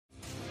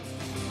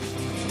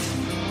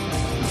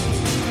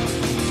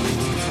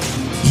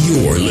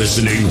You're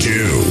listening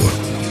to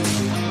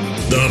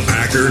the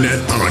Packernet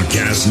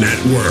Podcast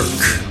Network.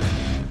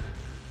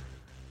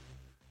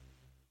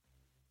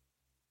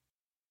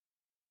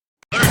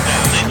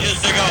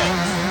 Inches to go.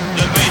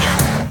 Debater.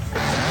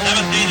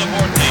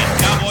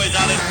 17-14. Cowboys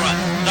out in front.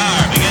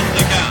 Starr begins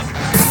to count.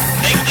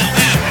 Takes the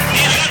snap.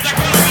 He's got the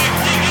quarterback.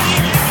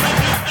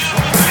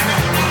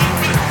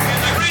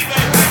 And the Green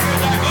Bay Packers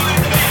are going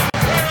to be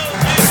world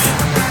champions.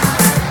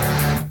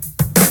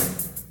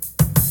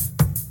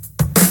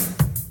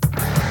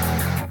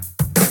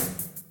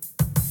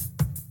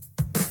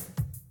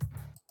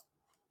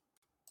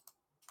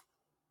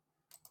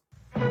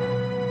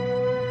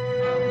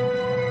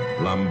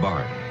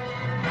 Lombardi.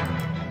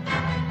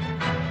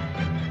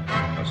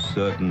 A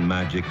certain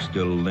magic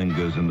still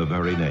lingers in the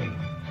very name.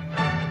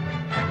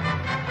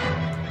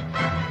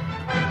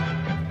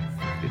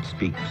 It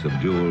speaks of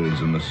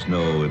jewels in the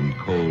snow in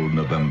cold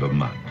November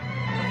mud.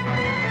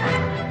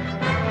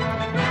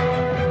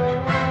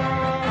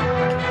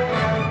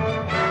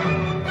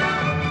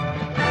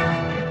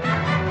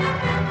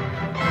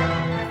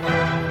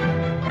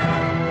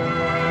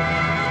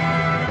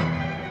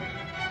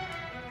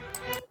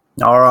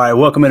 All right,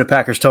 welcome into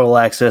Packers Total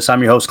Access.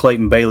 I'm your host,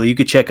 Clayton Bailey. You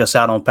can check us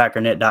out on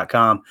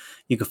Packernet.com.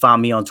 You can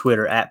find me on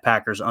Twitter at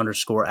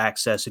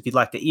Packers_access. If you'd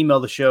like to email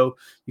the show,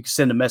 you can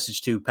send a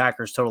message to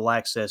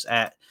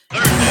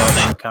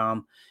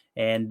PackersTotalAccess@gmail.com.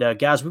 And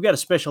guys, we've got a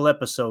special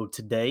episode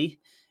today.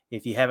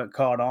 If you haven't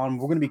caught on,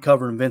 we're going to be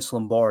covering Vince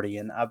Lombardi,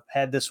 and I've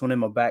had this one in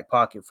my back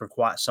pocket for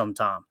quite some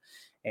time.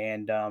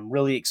 And I'm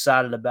really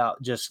excited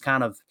about just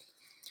kind of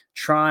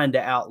trying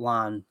to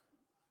outline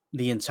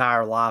the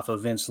entire life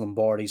of Vince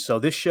Lombardi. So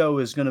this show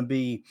is going to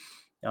be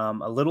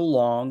a little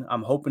long.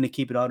 I'm hoping to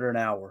keep it under an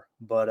hour,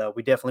 but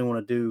we definitely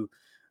want to do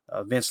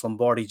Vince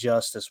Lombardi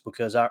justice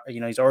because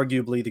he's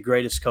arguably the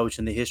greatest coach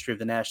in the history of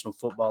the National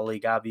Football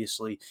League.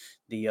 Obviously,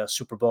 the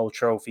Super Bowl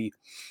trophy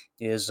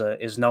is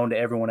known to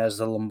everyone as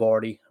the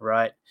Lombardi,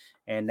 right?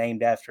 And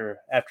named after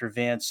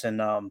Vince.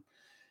 And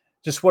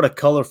just what a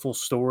colorful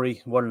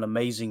story! What an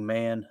amazing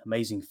man,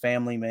 amazing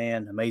family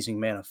man, amazing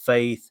man of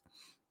faith.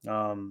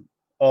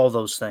 All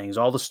those things,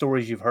 all the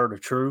stories you've heard are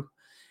true.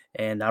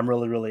 And I'm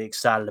really, really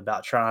excited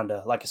about trying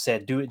to, like I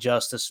said, do it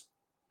justice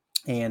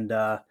and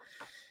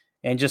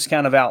just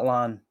kind of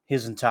outline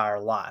his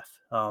entire life.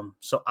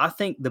 So I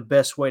think the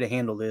best way to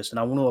handle this, and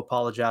I want to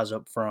apologize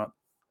up front,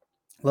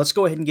 let's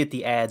go ahead and get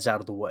the ads out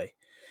of the way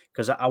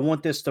because I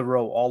want this to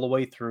roll all the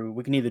way through.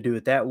 We can either do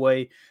it that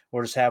way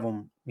or just have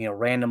them,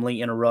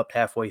 randomly interrupt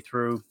halfway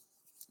through.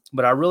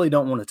 But I really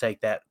don't want to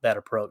take that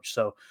approach.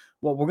 So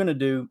what we're going to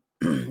do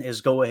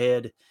is go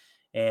ahead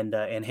and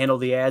handle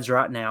the ads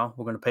right now.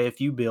 We're going to pay a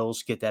few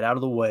bills, get that out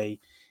of the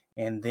way.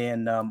 And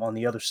then on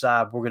the other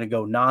side, we're going to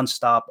go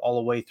nonstop all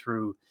the way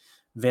through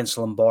Vince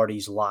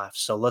Lombardi's life.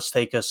 So let's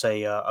take us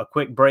a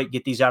quick break,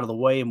 get these out of the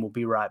way, and we'll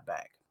be right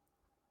back.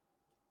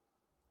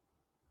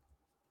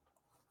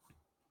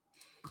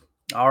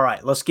 All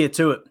right, let's get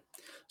to it.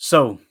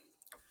 So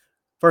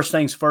first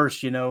things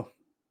first,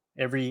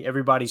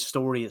 everybody's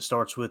story, it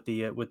starts with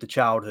the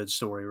childhood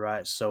story,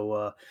 right?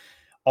 So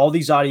all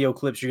these audio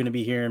clips you're going to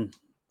be hearing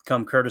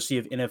come courtesy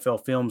of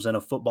NFL Films and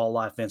A Football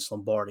Life Vince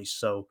Lombardi.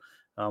 So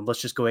let's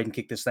just go ahead and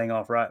kick this thing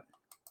off right.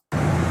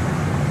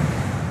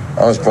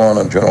 I was born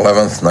on June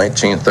 11th,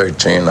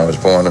 1913. I was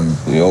born in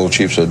the old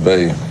Sheepshead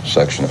Bay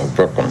section of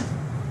Brooklyn.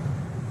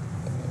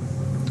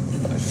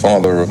 My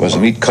father was a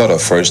meat cutter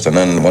first and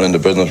then went into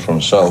business for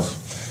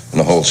himself in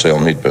the wholesale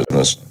meat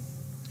business.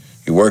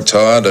 He worked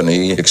hard and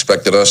he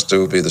expected us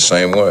to be the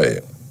same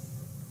way.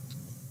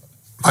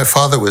 My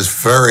father was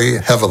very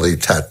heavily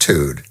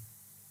tattooed.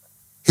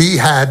 He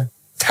had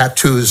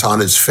tattoos on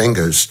his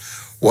fingers.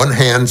 One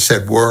hand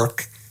said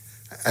work,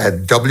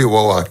 at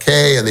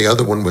W-O-R-K, and the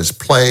other one was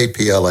play,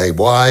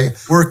 P-L-A-Y.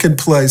 Work and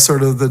play,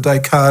 sort of the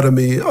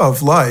dichotomy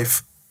of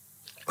life.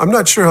 I'm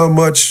not sure how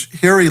much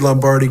Harry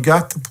Lombardi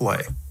got to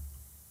play.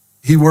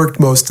 He worked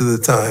most of the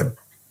time.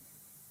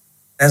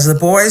 As the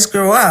boys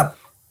grew up,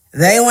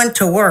 they went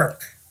to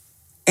work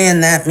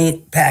in that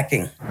meat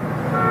packing.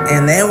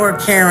 And they were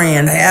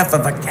carrying half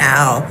of a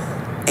cow.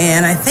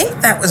 And I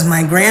think that was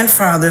my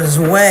grandfather's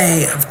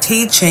way of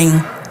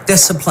teaching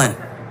discipline.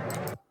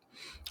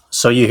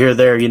 So you hear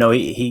there,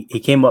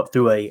 he came up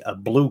through a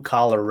blue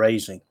collar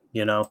raising,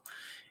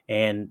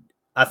 and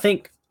I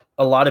think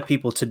a lot of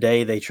people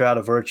today, they try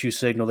to virtue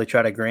signal, they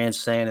try to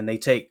grandstand, and they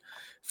take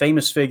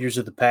famous figures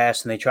of the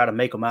past and they try to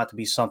make them out to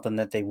be something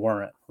that they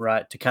weren't,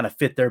 right? To kind of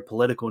fit their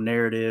political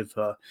narrative,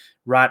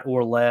 right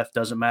or left,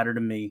 doesn't matter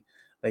to me.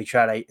 They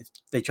try to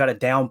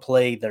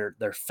downplay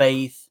their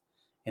faith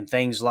and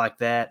things like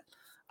that.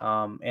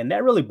 And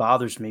that really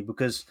bothers me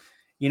because,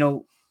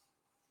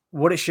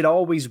 what it should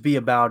always be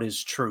about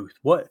is truth.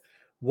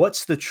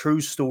 What's the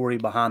true story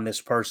behind this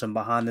person,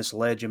 behind this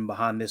legend,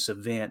 behind this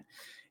event?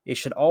 It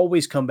should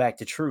always come back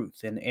to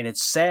truth. And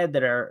it's sad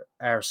that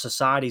our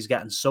society's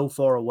gotten so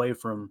far away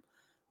from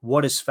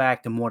what is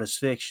fact and what is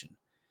fiction.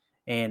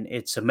 And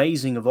it's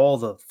amazing of all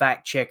the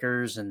fact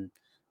checkers and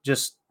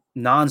just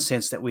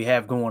nonsense that we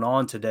have going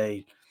on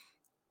today.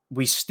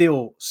 we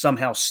still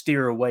somehow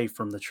steer away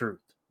from the truth,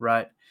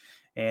 right?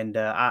 And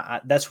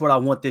that's what I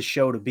want this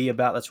show to be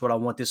about. That's what I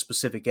want this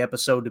specific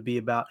episode to be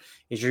about,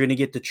 is you're going to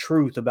get the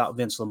truth about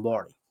Vince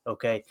Lombardi,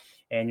 okay?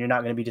 And you're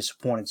not going to be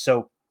disappointed.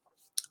 So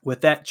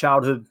with that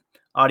childhood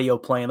audio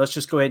playing, let's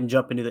just go ahead and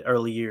jump into the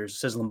early years. It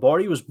says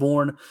Lombardi was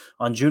born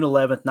on June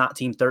 11th,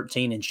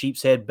 1913 in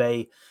Sheepshead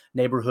Bay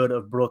neighborhood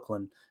of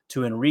Brooklyn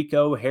to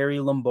Enrico Harry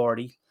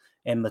Lombardi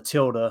and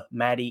Matilda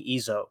Maddie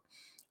Izzo.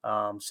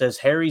 Says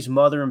Harry's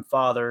mother and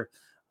father,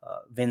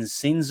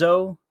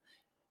 Vincenzo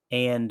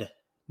and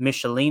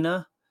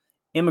Michelina,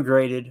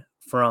 immigrated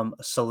from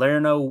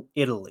Salerno,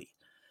 Italy.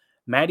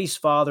 Maddie's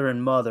father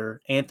and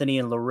mother, Anthony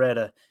and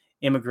Loretta,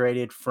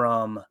 immigrated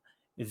from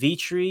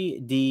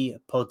Vitri di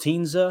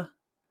Potenza,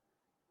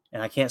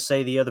 and I can't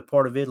say the other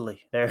part of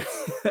Italy there.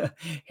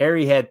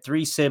 Harry had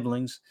 3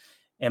 siblings,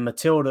 and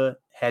Matilda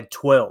had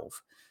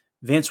 12.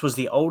 Vince was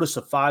the oldest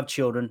of 5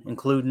 children,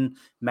 including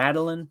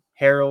Madeline,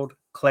 Harold,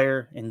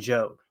 Claire, and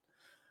Joe.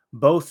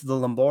 Both the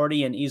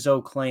Lombardi and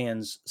Izzo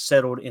clans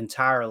settled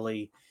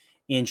entirely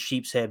in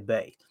Sheepshead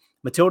Bay.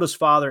 Matilda's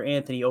father,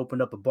 Anthony,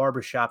 opened up a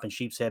barbershop in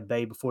Sheepshead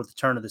Bay before the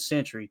turn of the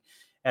century.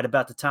 At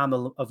about the time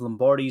of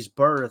Lombardi's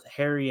birth,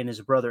 Harry and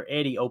his brother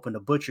Eddie opened a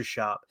butcher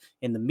shop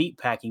in the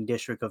meatpacking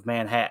district of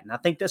Manhattan. I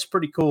think that's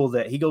pretty cool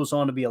that he goes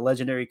on to be a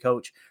legendary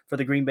coach for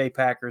the Green Bay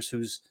Packers,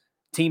 whose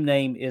team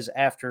name is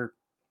after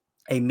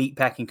a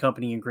meatpacking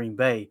company in Green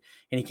Bay,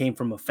 and he came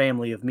from a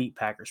family of meat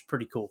packers.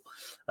 Pretty cool.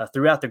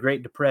 Throughout the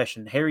Great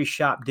Depression, Harry's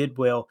shop did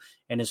well,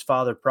 and his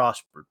father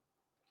prospered,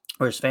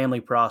 or his family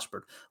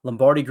prospered.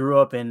 Lombardi grew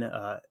up in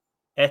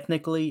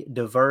ethnically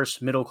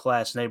diverse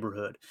middle-class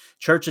neighborhood.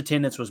 Church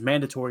attendance was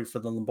mandatory for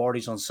the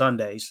Lombardis on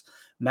Sundays.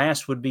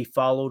 Mass would be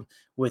followed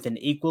with an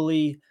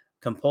equally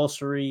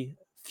compulsory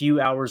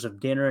few hours of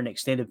dinner and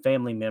extended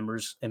family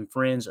members and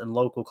friends and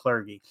local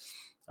clergy.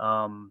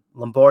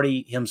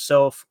 Lombardi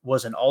himself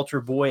was an altar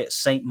boy at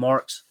St.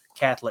 Mark's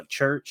Catholic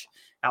Church.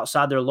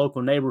 Outside their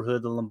local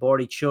neighborhood, the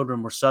Lombardi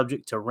children were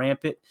subject to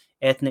rampant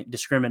ethnic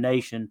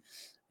discrimination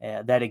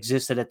that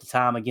existed at the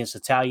time against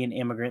Italian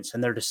immigrants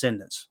and their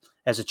descendants.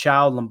 As a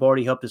child,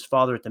 Lombardi helped his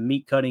father at the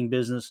meat cutting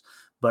business,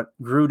 but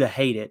grew to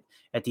hate it.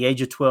 At the age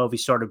of 12, he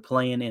started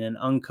playing in an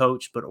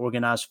uncoached but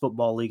organized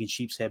football league in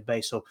Sheepshead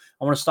Bay. So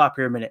I want to stop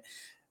here a minute.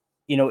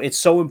 You know, it's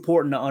so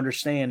important to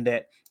understand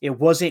that it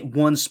wasn't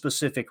one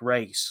specific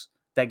race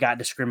that got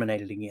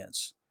discriminated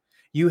against.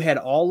 You had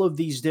all of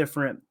these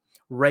different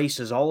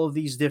races, all of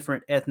these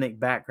different ethnic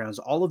backgrounds,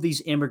 all of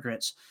these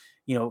immigrants,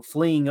 you know,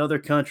 fleeing other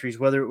countries,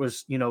 whether it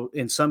was, you know,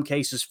 in some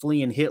cases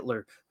fleeing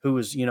Hitler, who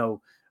was, you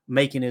know,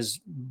 making his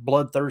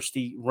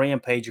bloodthirsty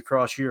rampage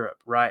across Europe,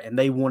 right? And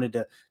they wanted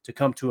to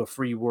come to a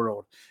free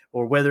world.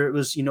 Or whether it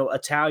was, you know,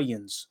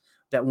 Italians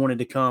that wanted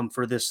to come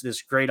for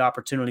this great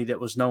opportunity that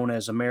was known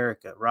as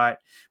America, right?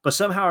 But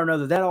somehow or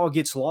another, that all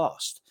gets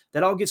lost.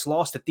 That all gets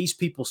lost that these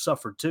people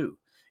suffered too.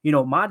 You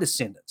know, my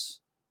descendants,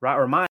 right,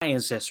 or my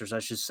ancestors, I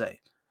should say,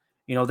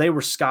 you know, they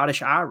were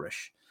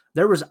Scottish-Irish.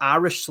 There was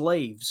Irish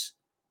slaves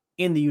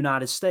in the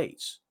United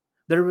States.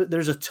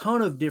 There's a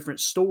ton of different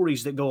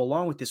stories that go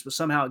along with this, but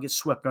somehow it gets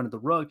swept under the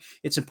rug.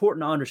 It's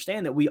important to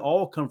understand that we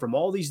all come from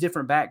all these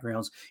different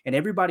backgrounds, and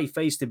everybody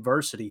faced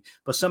adversity,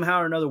 but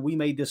somehow or another, we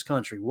made this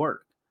country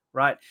work,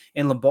 right?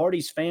 And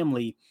Lombardi's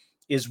family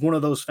is one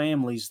of those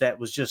families that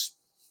was just,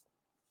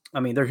 I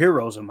mean, they're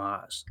heroes in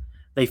my eyes.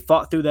 They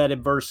fought through that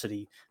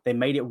adversity. They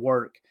made it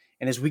work.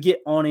 And as we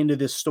get on into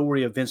this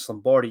story of Vince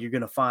Lombardi, you're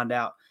going to find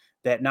out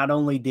that not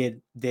only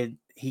did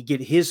he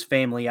get his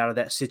family out of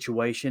that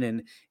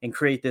situation and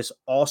create this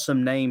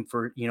awesome name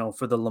for, you know,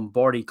 for the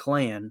Lombardi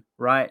clan,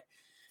 right?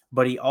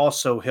 But he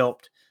also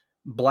helped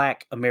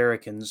Black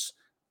Americans,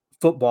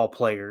 football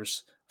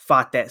players,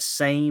 fight that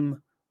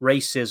same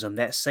racism,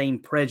 that same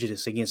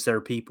prejudice against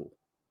their people,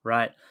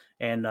 right?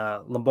 And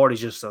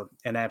Lombardi's just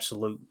an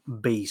absolute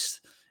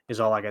beast, is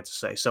all I got to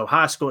say. So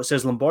high school, it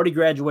says Lombardi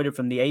graduated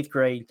from the 8th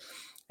grade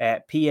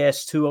at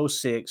PS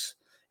 206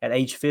 at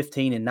age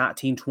 15 in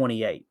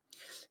 1928.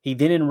 He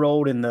then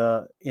enrolled in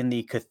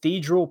the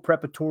Cathedral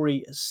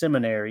Preparatory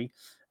Seminary,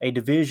 a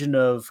division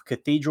of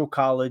Cathedral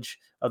College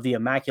of the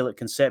Immaculate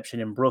Conception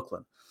in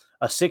Brooklyn,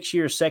 a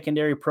 6-year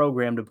secondary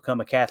program to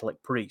become a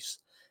Catholic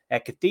priest.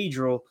 At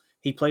Cathedral,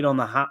 he played on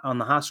the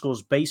high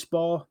school's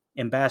baseball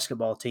and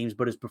basketball teams,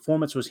 but his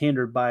performance was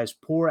hindered by his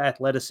poor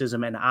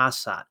athleticism and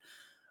eyesight.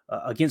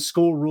 Against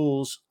school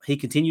rules, he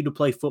continued to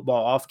play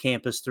football off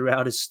campus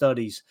throughout his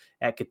studies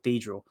at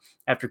Cathedral.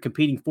 After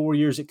competing 4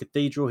 years at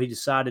Cathedral, he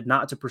decided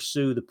not to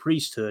pursue the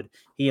priesthood.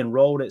 He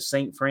enrolled at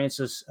St.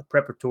 Francis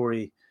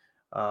Preparatory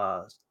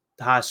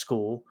High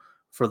School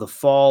for the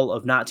fall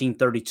of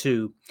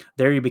 1932.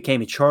 There he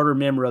became a charter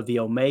member of the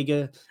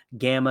Omega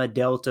Gamma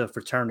Delta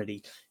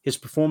fraternity. His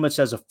performance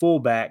as a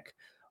fullback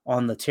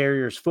on the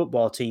Terriers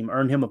football team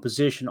earned him a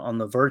position on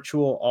the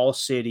virtual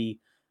all-city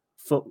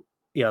football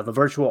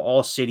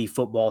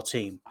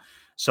team.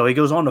 So he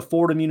goes on to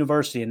Fordham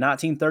University. In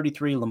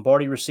 1933,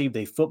 Lombardi received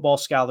a football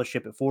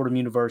scholarship at Fordham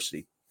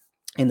University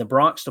in the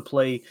Bronx to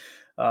play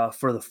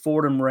for the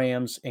Fordham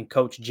Rams and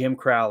coach Jim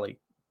Crowley,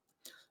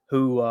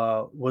 who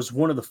was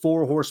one of the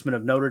four horsemen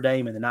of Notre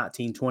Dame in the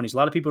 1920s. A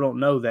lot of people don't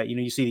know that.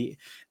 You see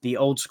the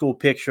old school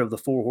picture of the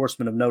four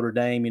horsemen of Notre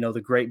Dame,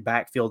 the great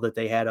backfield that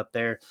they had up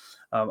there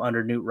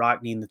under Newt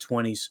Rockne in the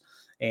 20s.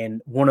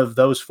 And one of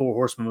those four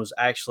horsemen was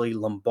actually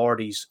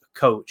Lombardi's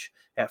coach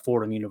at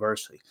Fordham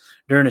University.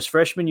 During his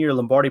freshman year,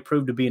 Lombardi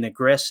proved to be an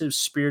aggressive,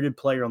 spirited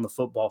player on the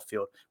football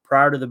field.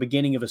 Prior to the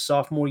beginning of his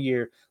sophomore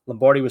year,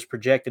 Lombardi was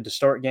projected to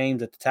start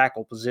games at the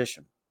tackle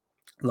position.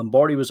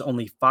 Lombardi was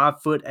only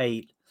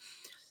 5'8"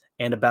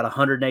 and about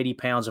 180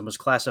 pounds and was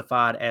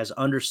classified as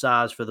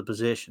undersized for the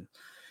position.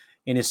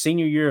 In his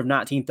senior year of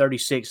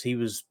 1936, he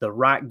was the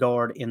right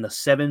guard in the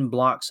 7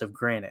 Blocks of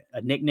Granite,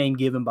 a nickname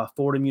given by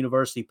Fordham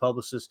University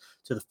publicists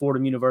to the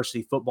Fordham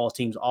University football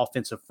team's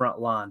offensive front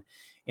line.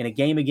 In a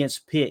game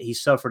against Pitt, he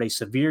suffered a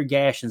severe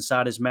gash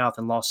inside his mouth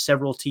and lost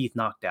several teeth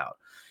knocked out.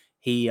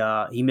 He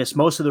missed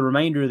most of the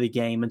remainder of the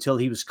game until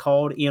he was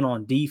called in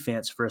on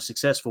defense for a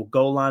successful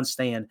goal line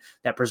stand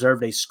that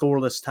preserved a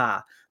scoreless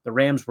tie. The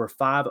Rams were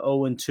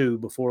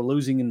 5-0-2 before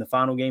losing in the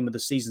final game of the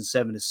season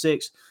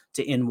 7-6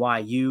 to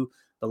NYU.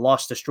 The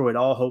loss destroyed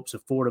all hopes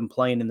of Fordham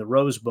playing in the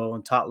Rose Bowl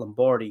and taught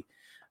Lombardi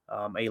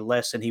a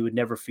lesson he would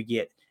never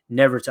forget: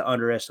 never to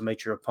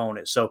underestimate your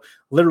opponent. So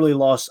literally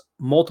lost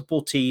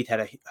multiple teeth,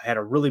 had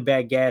a really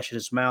bad gash in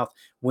his mouth,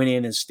 went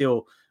in and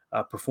still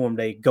performed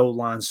a goal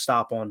line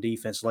stop on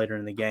defense later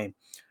in the game.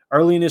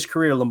 Early in his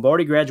career,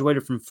 Lombardi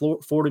graduated from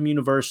Fordham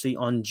University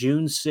on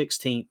June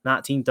 16,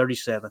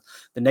 1937.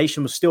 The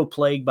nation was still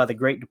plagued by the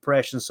Great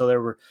Depression, so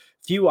there were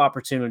few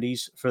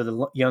opportunities for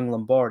the young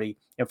Lombardi.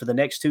 And for the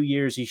next 2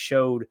 years, he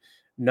showed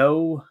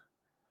no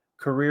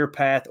career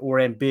path or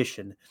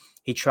ambition.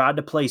 He tried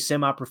to play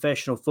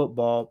semi-professional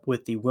football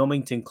with the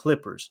Wilmington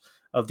Clippers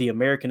of the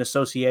American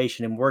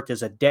Association and worked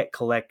as a debt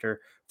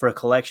collector for a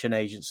collection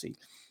agency.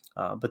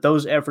 But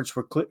those efforts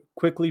were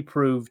quickly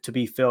proved to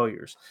be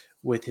failures.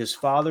 With his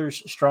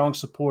father's strong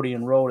support, he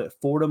enrolled at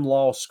Fordham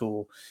Law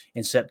School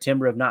in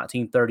September of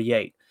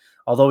 1938.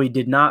 Although he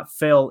did not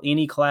fail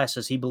any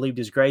classes, he believed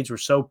his grades were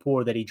so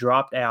poor that he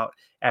dropped out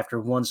after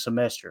one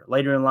semester.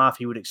 Later in life,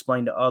 he would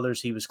explain to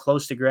others he was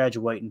close to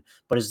graduating,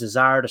 but his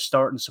desire to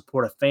start and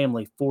support a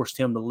family forced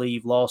him to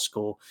leave law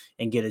school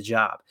and get a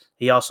job.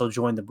 He also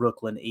joined the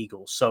Brooklyn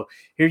Eagles. So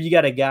here you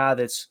got a guy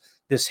that's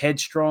this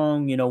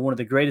headstrong, one of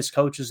the greatest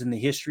coaches in the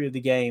history of the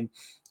game,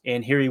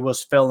 and here he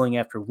was failing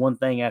after one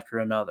thing after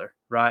another,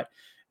 right?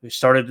 He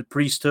started the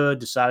priesthood,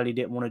 decided he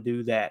didn't want to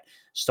do that.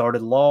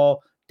 Started law,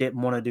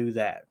 didn't want to do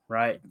that,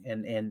 right?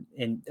 And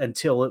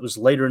until it was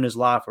later in his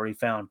life where he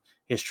found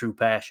his true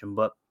passion.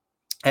 But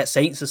at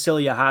St.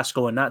 Cecilia High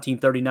School in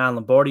 1939,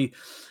 Lombardi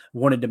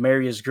wanted to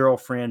marry his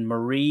girlfriend,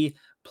 Marie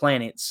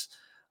Planitz,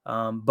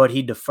 but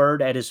he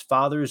deferred at his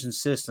father's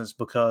insistence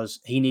because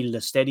he needed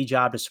a steady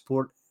job to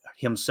support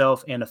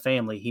himself and a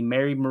family. He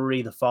married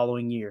Marie the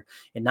following year.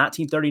 In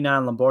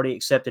 1939, Lombardi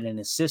accepted an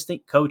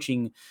assistant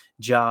coaching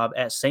job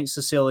at St.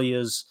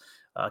 Cecilia's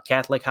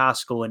Catholic High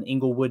School in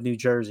Englewood, New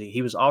Jersey.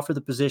 He was offered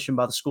the position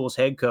by the school's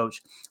head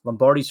coach,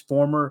 Lombardi's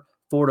former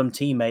Fordham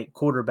teammate,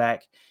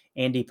 quarterback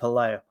Andy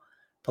Palaio.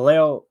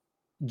 Palaio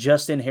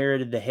just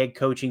inherited the head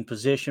coaching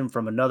position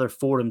from another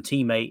Fordham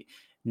teammate,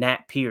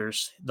 Nat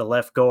Pierce, the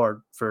left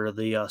guard for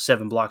the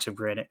 7 Blocks of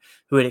Granite,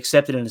 who had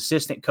accepted an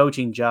assistant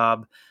coaching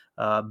job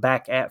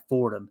back at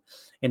Fordham.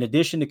 In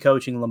addition to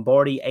coaching,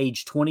 Lombardi,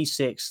 age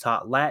 26,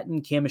 taught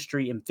Latin,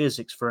 chemistry, and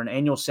physics for an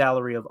annual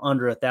salary of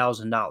under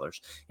 $1,000.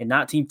 In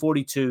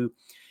 1942,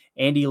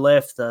 Andy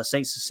left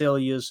St.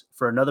 Cecilia's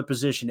for another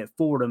position at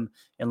Fordham,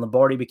 and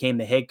Lombardi became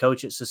the head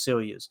coach at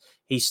Cecilia's.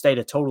 He stayed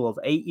a total of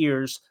 8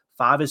 years,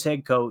 5 as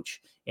head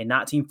coach. In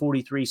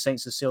 1943, St.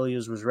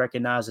 Cecilia's was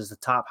recognized as the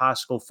top high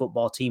school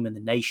football team in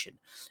the nation,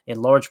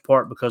 in large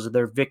part because of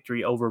their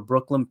victory over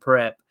Brooklyn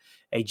Prep,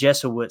 a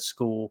Jesuit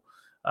school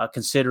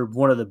considered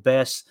one of the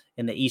best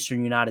in the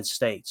eastern United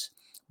States.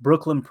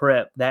 Brooklyn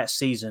Prep that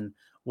season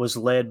was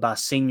led by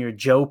senior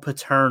Joe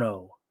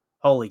Paterno.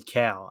 Holy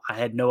cow, I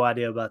had no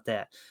idea about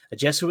that. A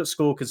Jesuit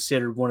school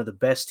considered one of the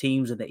best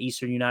teams in the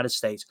eastern United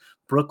States.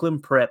 Brooklyn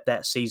Prep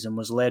that season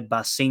was led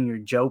by senior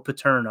Joe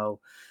Paterno,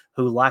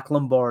 who, like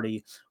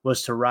Lombardi,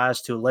 was to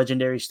rise to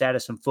legendary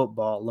status in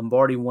football.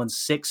 Lombardi won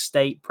 6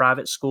 state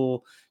private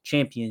school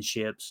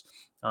championships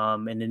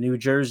in the New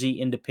Jersey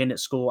Independent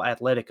School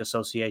Athletic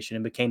Association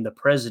and became the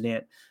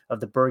president of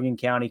the Bergen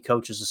County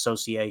Coaches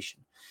Association.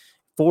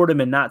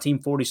 Fordham in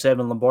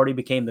 1947, Lombardi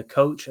became the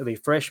coach of a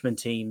freshman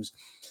teams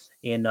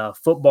in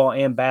football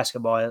and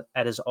basketball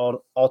at his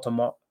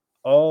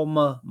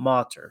alma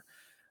mater,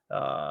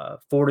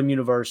 Fordham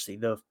University.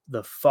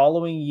 The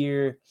following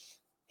year,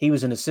 he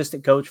was an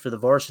assistant coach for the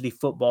varsity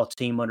football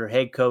team under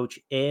head coach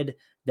Ed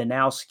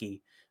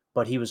Danowski,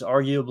 but he was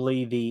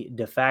arguably the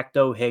de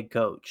facto head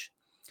coach.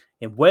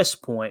 In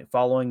West Point,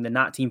 following the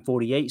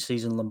 1948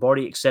 season,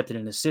 Lombardi accepted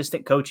an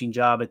assistant coaching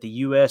job at the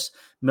U.S.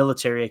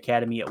 Military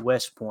Academy at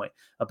West Point,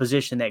 a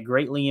position that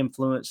greatly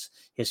influenced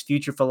his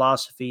future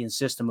philosophy and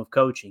system of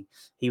coaching.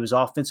 He was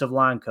offensive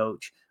line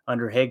coach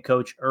under head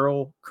coach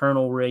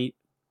Colonel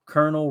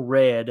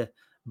Red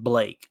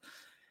Blake.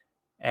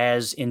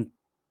 As in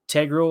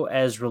integral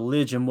as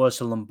religion was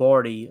to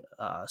Lombardi,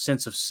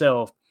 sense of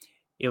self,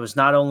 it was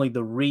not only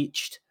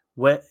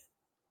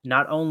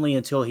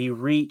until he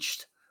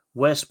reached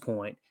West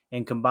Point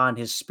and combined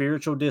his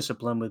spiritual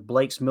discipline with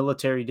Blake's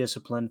military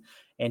discipline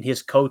and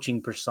his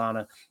coaching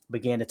persona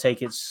began to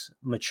take its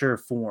mature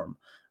form.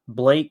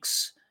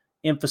 Blake's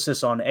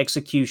emphasis on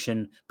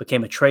execution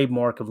became a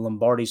trademark of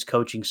Lombardi's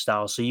coaching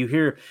style. So you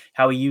hear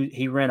how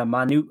he ran a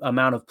minute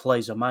amount of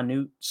plays, a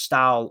minute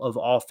style of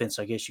offense,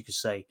 I guess you could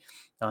say.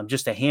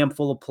 Just a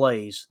handful of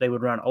plays they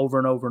would run over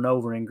and over and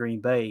over in Green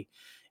Bay.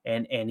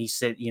 And he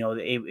said,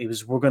 it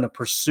was, we're going to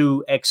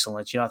pursue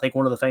excellence. I think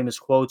one of the famous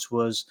quotes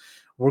was,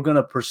 we're going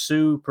to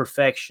pursue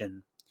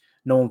perfection,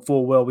 knowing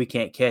full well we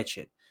can't catch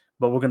it.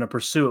 But we're going to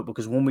pursue it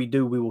because when we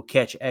do, we will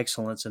catch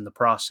excellence in the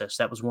process.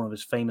 That was one of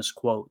his famous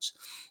quotes.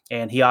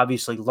 And he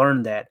obviously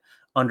learned that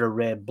under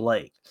Red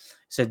Blake. He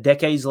said,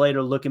 decades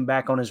later, looking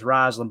back on his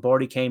rise,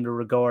 Lombardi came to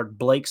regard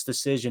Blake's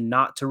decision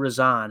not to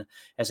resign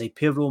as a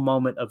pivotal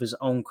moment of his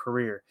own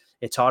career.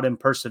 It taught him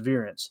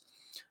perseverance.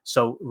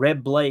 So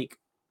Red Blake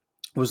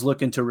was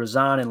looking to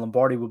resign, and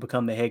Lombardi would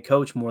become the head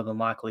coach more than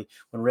likely.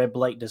 When Red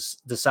Blake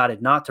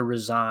decided not to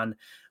resign,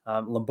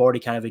 Lombardi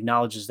kind of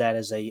acknowledges that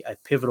as a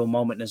pivotal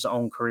moment in his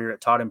own career.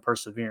 It taught him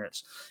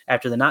perseverance.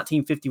 After the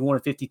 1951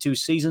 and 52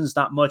 seasons,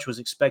 not much was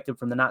expected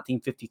from the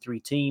 1953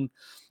 team,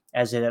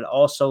 as it had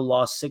also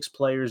lost 6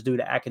 players due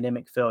to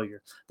academic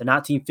failure. The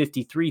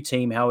 1953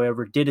 team,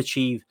 however, did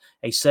achieve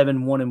a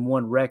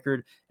 7-1-1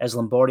 record, as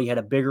Lombardi had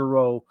a bigger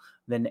role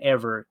than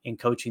ever in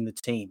coaching the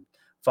team.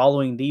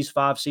 Following these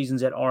 5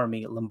 seasons at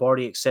Army,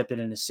 Lombardi accepted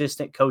an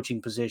assistant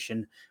coaching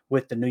position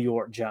with the New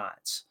York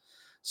Giants.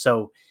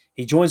 So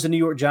he joins the New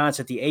York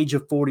Giants at the age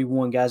of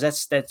 41, guys.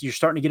 That's you're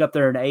starting to get up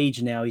there in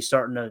age now. He's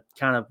starting to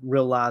kind of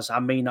realize I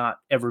may not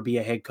ever be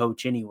a head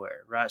coach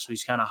anywhere, right? So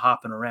he's kind of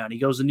hopping around. He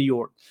goes to New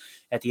York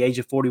at the age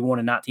of 41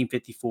 in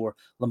 1954.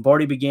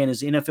 Lombardi began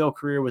his NFL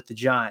career with the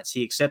Giants.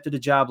 He accepted a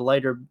job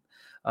later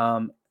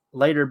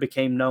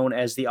became known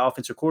as the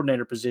offensive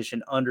coordinator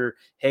position under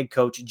head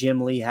coach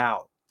Jim Lee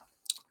Howell.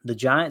 The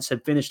Giants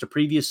had finished the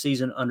previous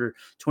season under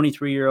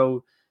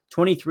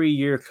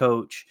 23-year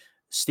coach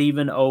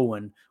Stephen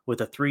Owen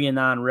with a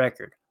 3-9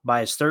 record.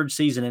 By his third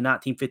season in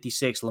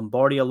 1956,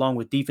 Lombardi, along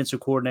with defensive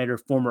coordinator,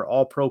 former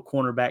All-Pro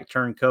cornerback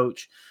turned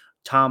coach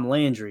Tom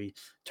Landry,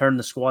 turned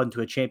the squad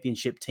into a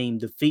championship team,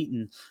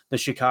 defeating the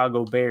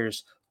Chicago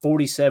Bears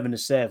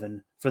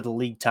 47-7 for the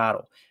league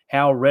title.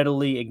 Howell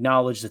readily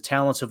acknowledged the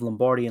talents of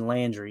Lombardi and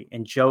Landry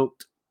and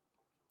joked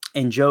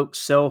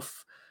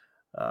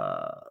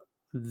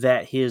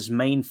that his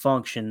main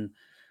function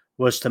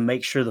was to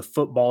make sure the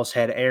footballs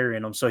had air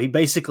in them. So he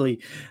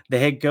basically, the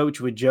head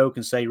coach would joke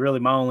and say, really,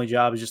 my only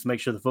job is just to make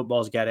sure the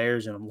footballs got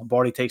airs in them.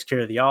 Lombardi takes care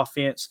of the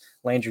offense.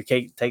 Landry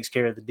takes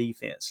care of the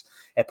defense.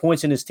 At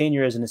points in his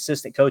tenure as an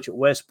assistant coach at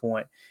West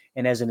Point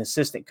and as an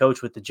assistant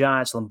coach with the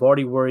Giants,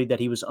 Lombardi worried that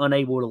he was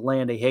unable to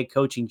land a head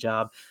coaching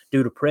job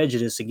due to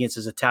prejudice against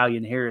his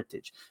Italian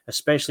heritage,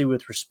 especially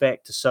with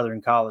respect to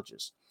Southern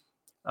colleges.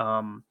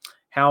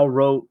 Howell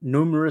wrote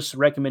numerous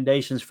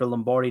recommendations for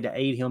Lombardi to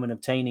aid him in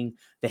obtaining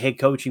the head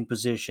coaching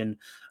position.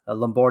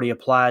 Lombardi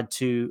applied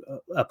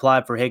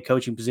for head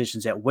coaching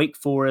positions at Wake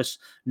Forest,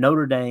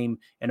 Notre Dame,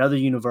 and other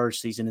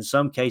universities, and in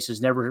some cases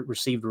never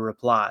received a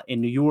reply.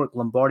 In New York,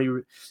 Lombardi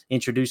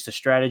introduced the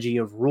strategy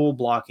of rule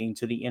blocking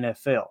to the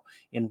NFL.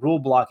 In rule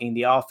blocking,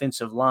 the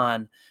offensive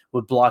line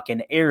would block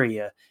an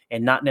area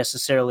and not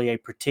necessarily a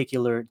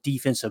particular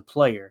defensive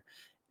player,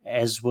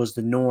 as was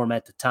the norm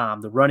at the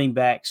time. The running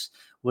backs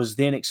was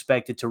then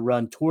expected to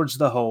run towards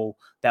the hole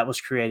that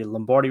was created.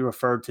 Lombardi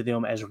referred to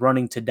them as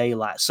running to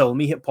daylight. So let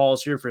me hit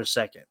pause here for a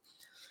second.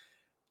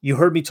 You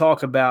heard me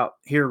talk about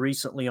here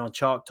recently on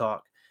Chalk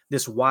Talk,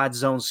 this wide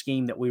zone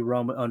scheme that we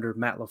run under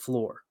Matt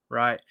LaFleur,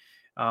 right?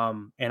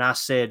 And I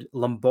said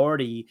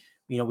Lombardi,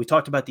 we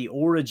talked about the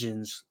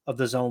origins of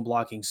the zone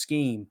blocking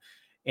scheme,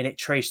 and it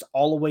traced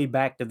all the way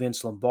back to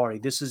Vince Lombardi.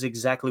 This is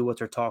exactly what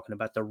they're talking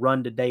about, the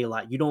run to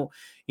daylight.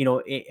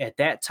 At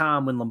that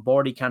time when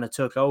Lombardi kind of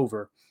took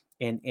over,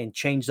 and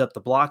changed up the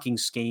blocking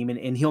scheme,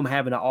 and him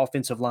having an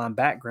offensive line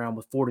background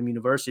with Fordham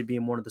University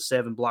being one of the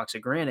 7 blocks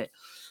of granite,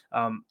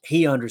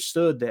 he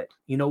understood that,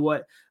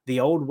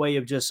 the old way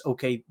of just,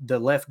 okay, the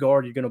left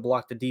guard, you're going to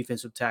block the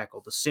defensive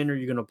tackle. The center,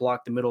 you're going to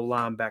block the middle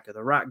linebacker.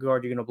 The right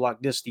guard, you're going to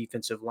block this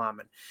defensive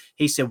lineman.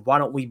 He said, why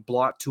don't we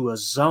block to a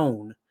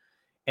zone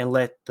and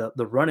let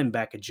the running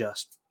back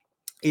adjust?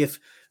 If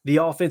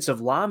the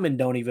offensive linemen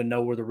don't even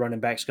know where the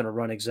running back's going to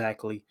run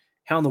exactly,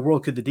 how in the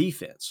world could the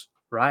defense?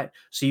 Right?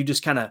 So you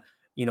just kind of,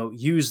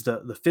 use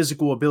the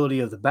physical ability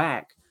of the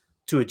back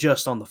to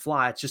adjust on the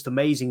fly. It's just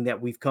amazing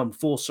that we've come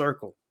full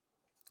circle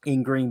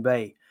in Green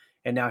Bay.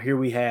 And now here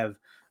we have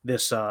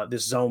this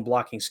zone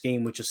blocking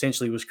scheme, which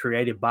essentially was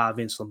created by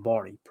Vince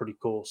Lombardi. Pretty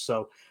cool.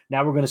 So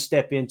now we're going to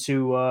step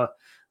into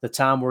the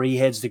time where he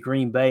heads to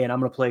Green Bay, and I'm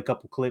going to play a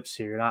couple clips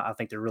here, and I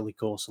think they're really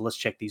cool. So let's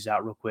check these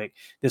out real quick.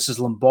 This is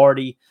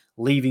Lombardi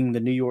leaving the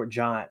New York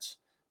Giants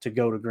to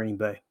go to Green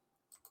Bay.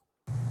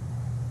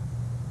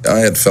 I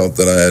had felt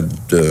that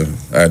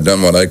I had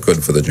done what I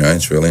could for the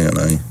Giants, really, and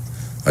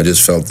I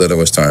just felt that it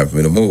was time for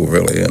me to move,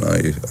 really, and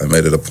I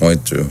made it a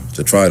point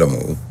to try to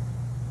move.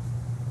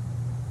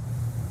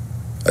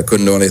 I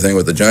couldn't do anything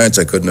with the Giants.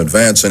 I couldn't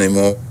advance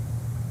anymore.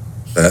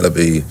 I had to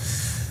be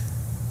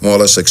more or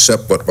less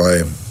accept what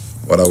I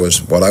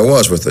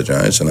was with the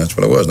Giants, and that's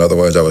what it was. And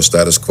otherwise, I was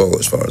status quo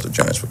as far as the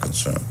Giants were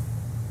concerned.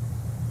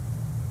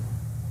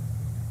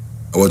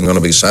 I wasn't going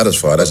to be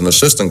satisfied as an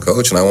assistant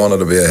coach, and I wanted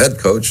to be a head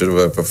coach of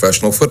a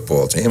professional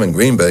football team, and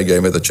Green Bay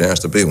gave me the chance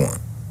to be one.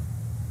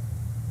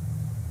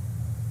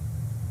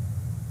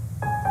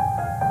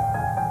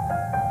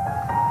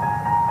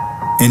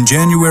 In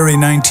January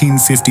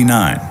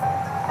 1959,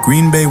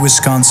 Green Bay,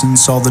 Wisconsin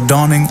saw the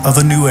dawning of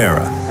a new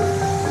era.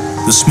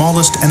 The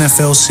smallest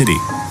NFL city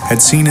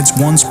had seen its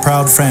once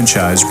proud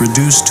franchise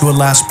reduced to a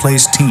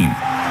last-place team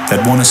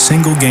that won a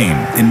single game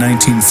in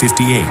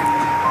 1958.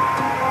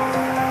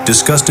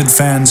 Disgusted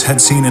fans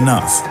had seen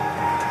enough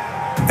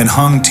and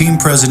hung team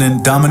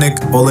president Dominik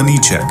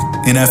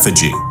Olejniczak in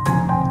effigy.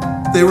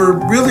 They were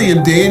really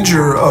in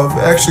danger of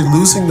actually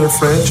losing their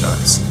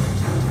franchise.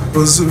 It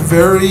was a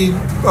very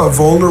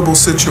vulnerable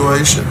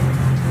situation.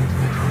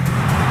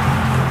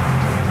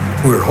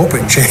 We were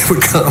hoping change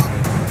would come.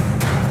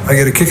 I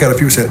get a kick out of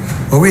people saying,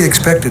 well, we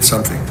expected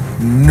something.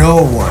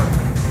 No one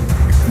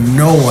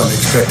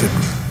expected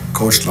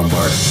Coach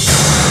Lombardi.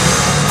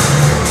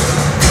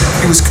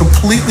 He was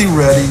completely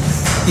ready.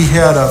 He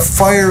had a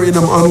fire in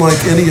him unlike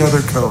any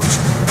other coach.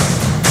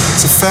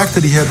 It's the fact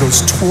that he had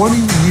those 20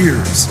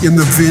 years in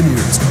the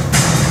vineyards,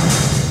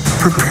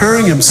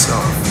 preparing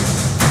himself,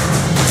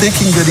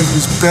 thinking that he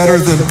was better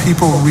than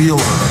people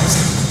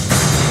realized.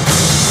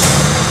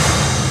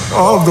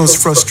 All of those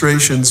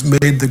frustrations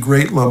made the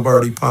great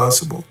Lombardi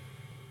possible.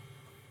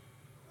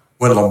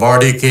 When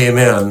Lombardi came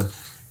in,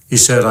 he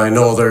said, I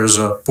know there's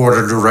a board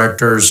of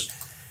directors,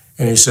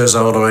 and he says,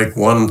 I want to make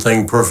one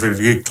thing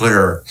perfectly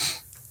clear.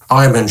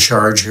 I'm in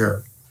charge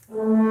here.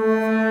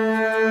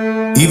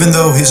 Even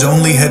though his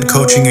only head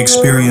coaching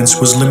experience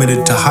was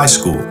limited to high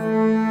school,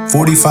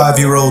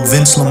 45-year-old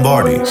Vince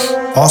Lombardi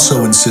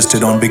also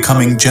insisted on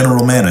becoming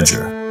general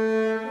manager.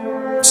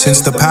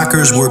 Since the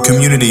Packers were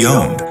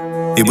community-owned,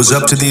 it was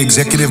up to the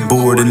executive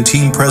board and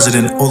team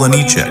president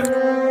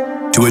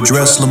Olejniczak to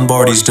address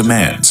Lombardi's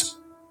demands.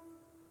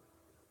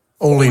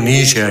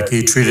 Olejniczak,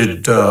 he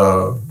treated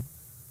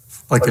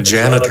like a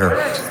janitor.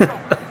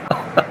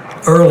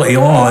 Early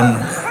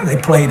on,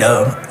 they played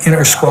a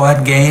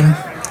inter-squad game,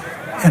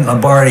 and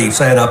Lombardi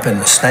sat up in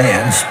the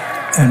stands,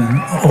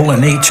 and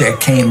Olejniczak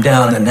came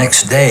down the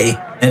next day,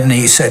 and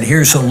he said,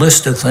 here's a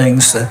list of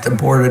things that the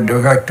board of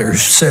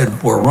directors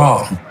said were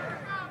wrong.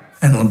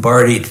 And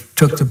Lombardi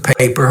took the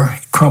paper,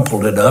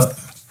 crumpled it up,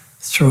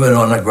 threw it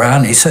on the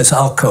ground. He says,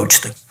 I'll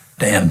coach the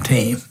damn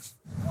team.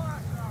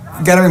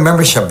 You got to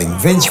remember something.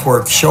 Vince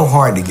worked so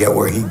hard to get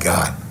where he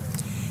got.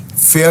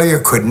 Failure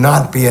could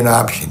not be an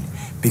option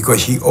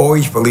because he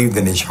always believed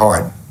in his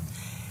heart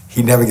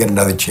he'd never get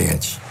another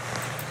chance.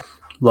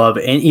 Love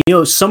it.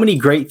 And, so many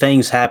great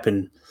things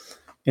happen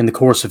in the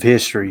course of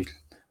history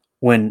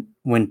when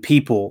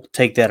people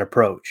take that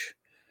approach,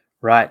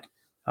 right?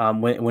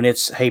 When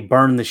it's, hey,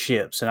 burn the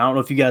ships. And I don't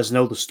know if you guys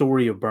know the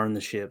story of Burn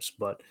the Ships,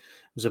 but it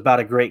was about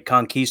a great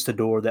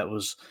conquistador that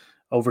was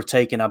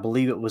overtaken. I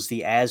believe it was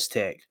the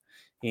Aztec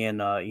in,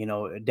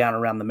 down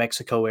around the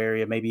Mexico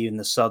area, maybe in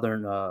the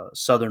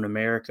Southern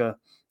America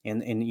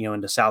and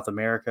into South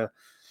America.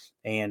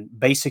 And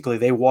basically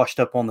they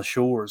washed up on the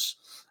shores.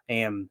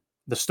 And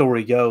the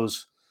story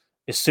goes,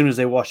 as soon as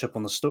they washed up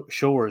on the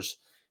shores,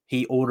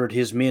 he ordered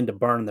his men to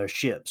burn their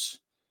ships.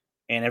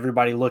 And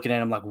everybody looking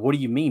at him like, what do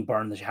you mean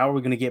burn the ship? How are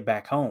we going to get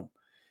back home?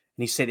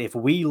 And he said, if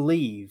we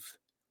leave,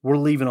 we're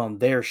leaving on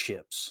their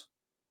ships.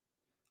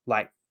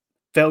 Like,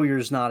 failure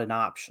is not an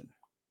option,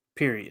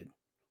 period.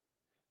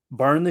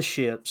 Burn the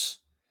ships,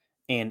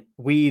 and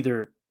we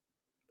either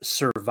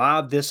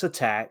survive this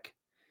attack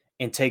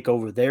and take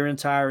over their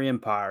entire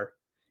empire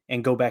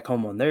and go back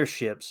home on their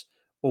ships,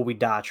 or we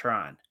die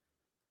trying.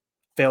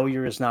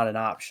 Failure is not an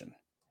option.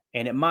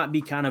 And it might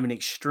be kind of an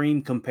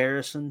extreme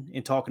comparison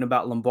in talking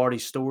about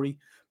Lombardi's story,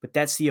 but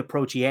that's the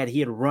approach he had. He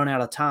had run out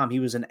of time. He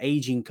was an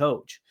aging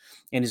coach.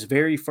 And his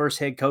very first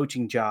head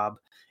coaching job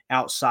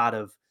outside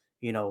of,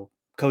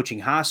 coaching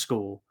high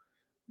school,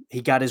 he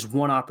got his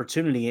one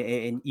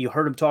opportunity. And you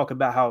heard him talk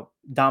about how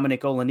Dominik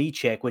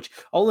Olejniczak, which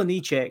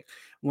Olejniczak,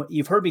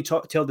 you've heard me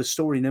tell this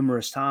story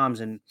numerous times,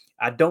 and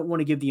I don't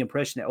want to give the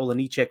impression that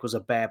Olejniczak was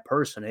a bad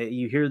person.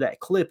 You hear that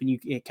clip, and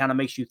it kind of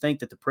makes you think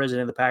that the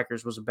president of the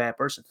Packers was a bad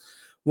person.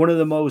 One of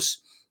the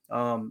most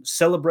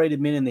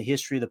celebrated men in the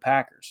history of the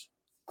Packers.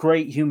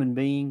 Great human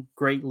being,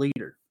 great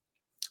leader.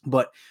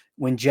 But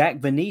when Jack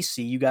Vanese,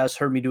 you guys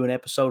heard me do an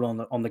episode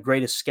on the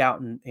greatest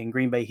scout in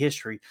Green Bay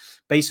history.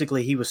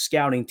 Basically, he was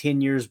scouting 10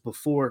 years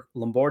before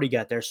Lombardi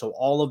got there, so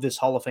all of this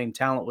Hall of Fame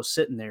talent was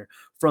sitting there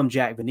from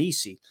Jack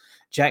Vanese.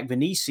 Jack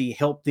Vanese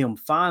helped them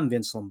find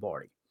Vince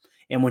Lombardi.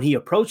 And when he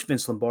approached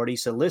Vince Lombardi, he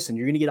said, listen,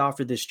 you're going to get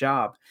offered this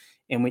job,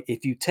 and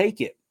if you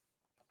take it,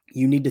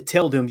 you need to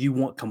tell them you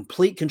want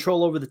complete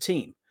control over the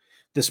team.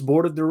 This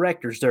board of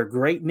directors, they're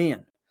great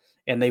men.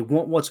 and they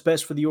want what's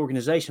best for the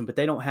organization, but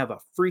they don't have a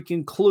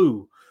freaking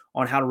clue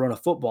on how to run a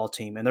football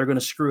team, and they're going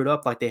to screw it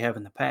up like they have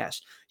in the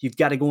past. You've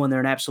got to go in there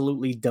and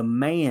absolutely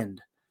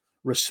demand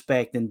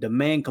respect and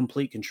demand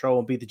complete control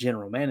and be the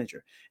general manager.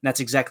 And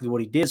that's exactly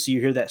what he did. So you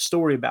hear that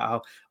story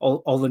about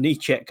how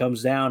Olejniczak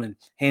comes down and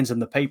hands him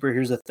the paper.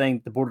 Here's the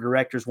thing the board of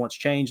directors wants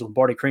changed.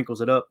 Lombardi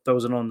crinkles it up,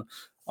 throws it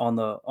on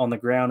the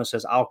ground and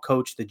says, I'll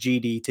coach the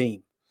GD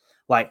team.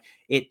 Like,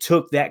 it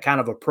took that kind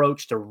of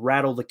approach to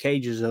rattle the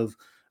cages of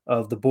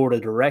the board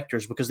of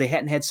directors, because they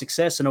hadn't had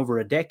success in over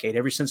a decade,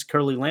 ever since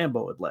Curly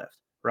Lambeau had left,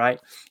 right?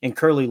 And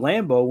Curly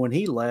Lambeau, when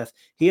he left,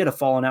 he had a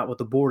falling out with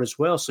the board as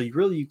well. So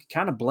you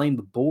kind of blame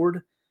the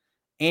board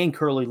and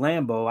Curly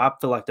Lambeau. I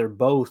feel like they're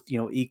both,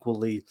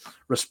 equally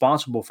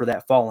responsible for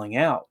that falling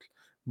out.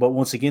 But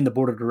once again, the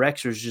board of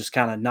directors just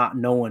kind of not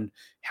knowing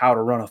how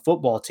to run a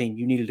football team.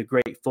 You needed a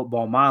great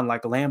football mind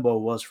like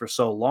Lambeau was for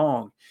so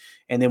long.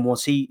 And then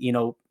once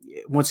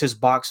his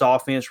box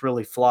offense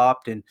really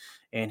flopped and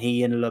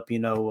he ended up,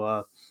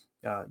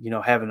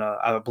 having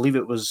I believe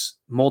it was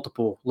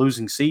multiple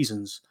losing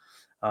seasons.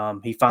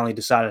 He finally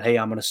decided, hey,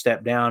 I'm going to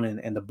step down,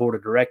 and the board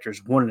of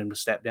directors wanted him to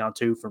step down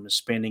too from his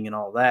spending and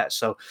all that.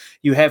 So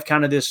you have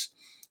kind of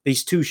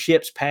these two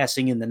ships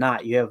passing in the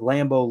night. You have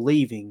Lambeau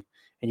leaving,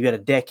 and you had a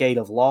decade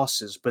of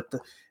losses. But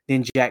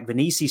then Jack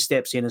Vainisi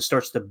steps in and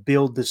starts to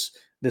build this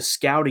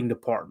scouting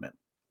department,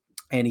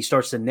 and he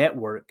starts to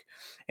network.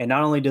 And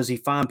not only does he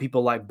find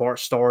people like Bart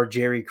Starr,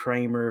 Jerry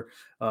Kramer,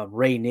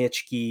 Ray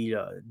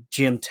Nitschke,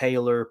 Jim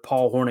Taylor,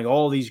 Paul Hornung,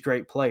 all these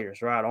great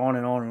players, right? On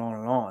and on and on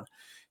and on.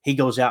 He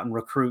goes out and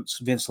recruits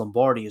Vince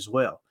Lombardi as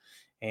well.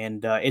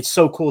 And it's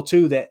so cool,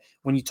 too, that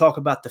when you talk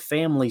about the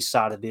family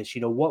side of this,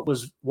 what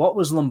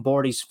was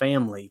Lombardi's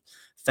family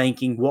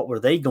thinking? What were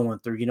they going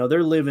through?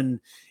 They're living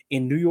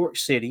in New York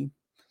City.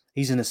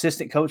 He's an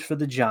assistant coach for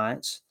the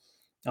Giants.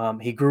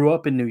 He grew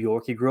up in New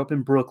York. He grew up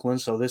in Brooklyn,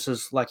 so this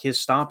is like his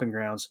stomping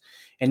grounds.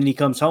 And then he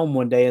comes home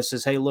one day and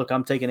says, hey, look,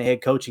 I'm taking a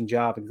head coaching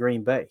job in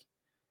Green Bay.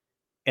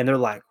 And they're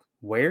like,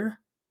 where?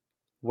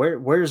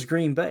 Where's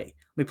Green Bay?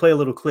 Let me play a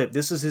little clip.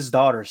 This is his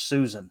daughter,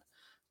 Susan,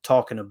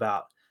 talking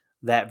about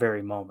that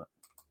very moment.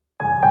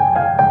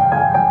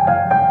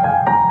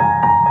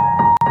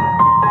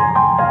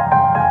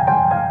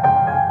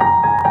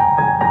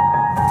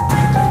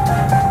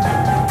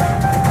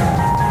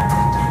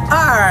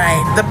 All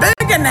right, the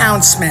big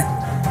announcement.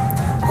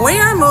 We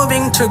are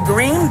moving to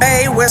Green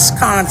Bay,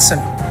 Wisconsin.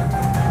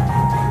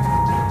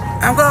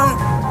 I'm going,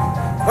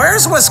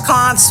 where's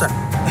Wisconsin?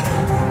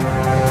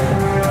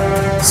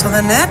 So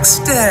the next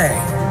day,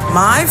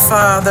 my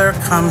father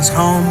comes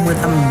home with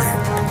a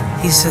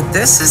map. He said,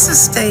 this is the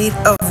state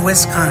of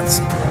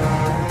Wisconsin.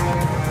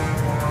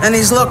 And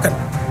he's looking.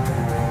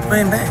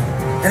 Green Bay.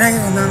 It ain't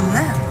even on the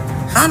map.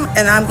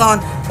 And I'm going,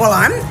 well,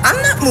 I'm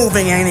not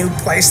moving any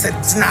place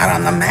that's not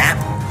on the map.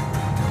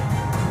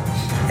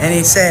 And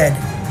he said,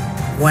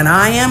 when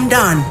I am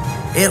done,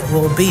 it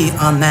will be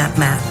on that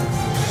map.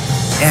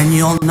 And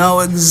you'll know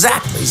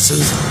exactly,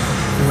 Susan,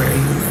 where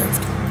you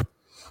lived.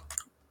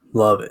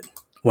 Love it.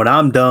 When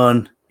I'm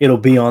done, it'll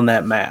be on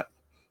that map.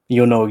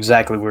 You'll know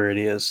exactly where it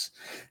is.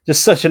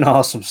 Just such an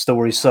awesome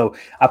story. So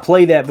I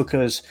play that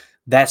because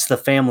that's the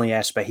family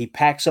aspect. He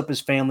packs up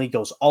his family,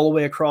 goes all the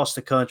way across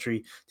the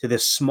country to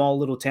this small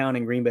little town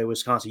in Green Bay,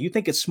 Wisconsin. You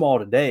think it's small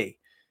today.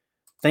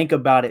 Think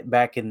about it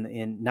back in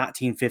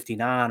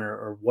 1959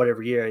 or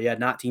whatever year. Yeah,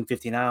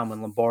 1959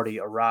 when Lombardi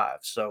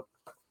arrived. So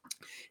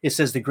it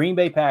says the Green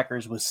Bay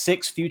Packers, with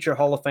 6 future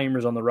Hall of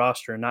Famers on the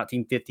roster in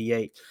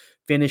 1958,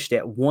 finished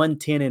at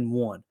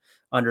 110-1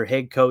 under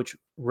head coach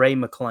Ray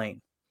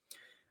McClean,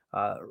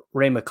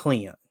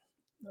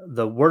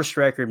 the worst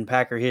record in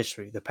Packer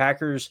history. The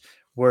Packers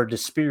were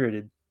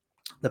dispirited.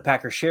 The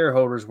Packer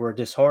shareholders were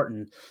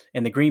disheartened,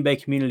 and the Green Bay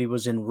community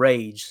was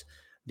enraged.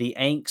 The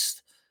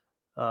angst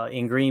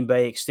in Green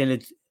Bay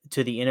extended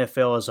to the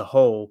NFL as a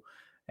whole,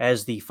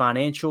 as the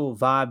financial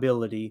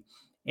viability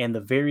and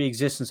the very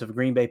existence of a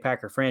Green Bay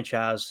Packer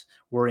franchise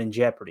were in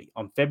jeopardy.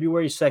 On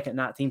February 2nd,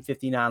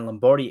 1959,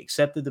 Lombardi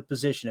accepted the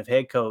position of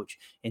head coach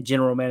and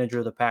general manager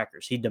of the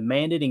Packers. He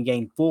demanded and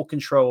gained full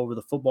control over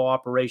the football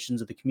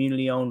operations of the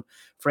community-owned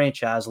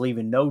franchise,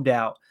 leaving no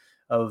doubt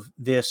of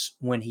this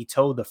when he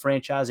told the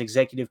franchise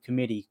executive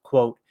committee,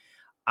 quote,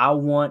 I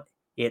want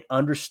it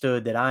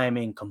understood that I am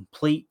in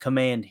complete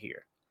command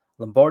here.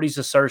 Lombardi's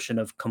assertion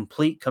of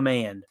complete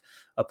command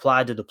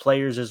applied to the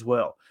players as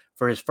well.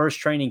 For his first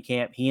training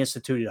camp, he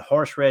instituted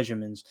harsh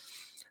regimens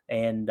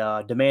and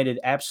demanded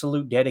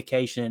absolute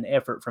dedication and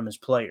effort from his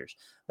players.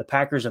 The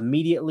Packers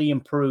immediately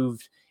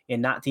improved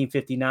in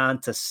 1959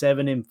 to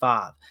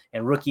 7-5,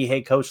 and rookie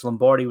head coach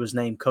Lombardi was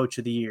named Coach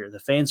of the Year. The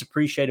fans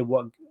appreciated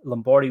what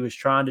Lombardi was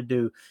trying to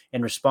do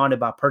and responded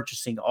by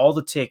purchasing all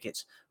the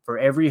tickets for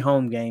every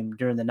home game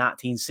during the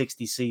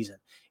 1960 season.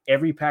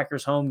 Every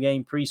Packers home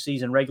game,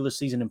 preseason, regular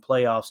season, and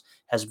playoffs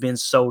has been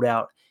sold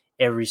out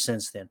ever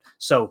since then.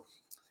 So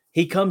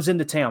he comes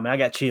into town. Man, I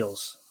got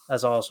chills.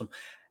 That's awesome.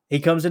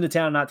 He comes into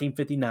town in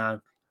 1959.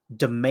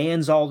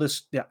 demands all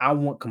this. I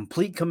want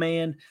complete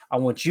command. I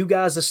want you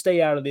guys to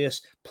stay out of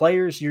this.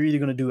 Players, you're either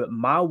going to do it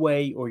my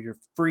way or you're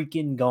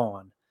freaking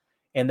gone.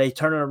 And they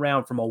turn it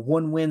around from a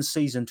 1-win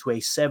season to a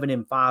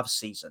 7-5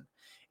 season.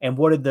 And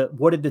what did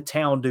the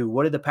town do?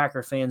 What did the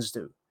Packer fans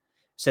do?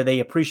 So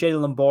they appreciated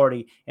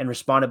Lombardi and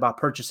responded by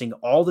purchasing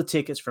all the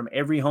tickets from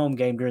every home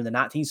game during the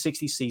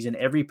 1960 season.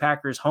 Every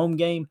Packers home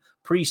game,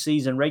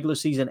 preseason, regular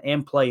season,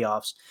 and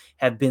playoffs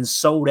have been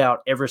sold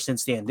out ever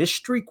since then. This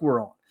streak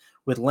we're on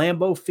with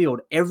Lambeau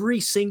Field,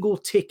 every single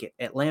ticket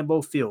at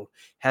Lambeau Field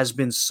has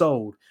been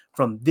sold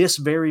from this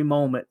very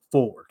moment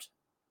forward.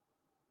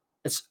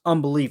 It's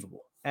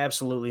unbelievable.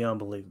 Absolutely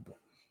unbelievable.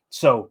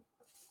 So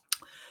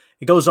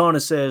it goes on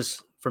and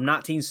says, from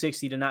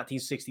 1960 to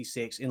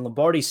 1966, in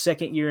Lombardi's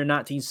second year in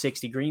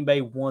 1960, Green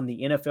Bay won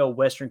the NFL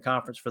Western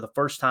Conference for the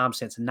first time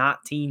since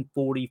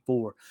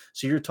 1944.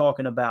 So you're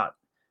talking about,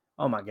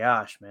 oh my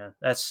gosh, man,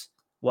 that's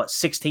what,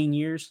 16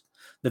 years?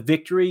 The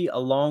victory,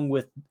 along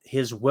with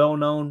his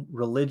well-known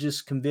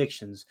religious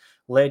convictions,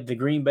 led the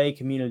Green Bay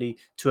community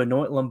to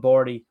anoint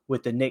Lombardi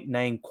with the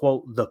nickname,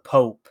 quote, the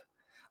Pope.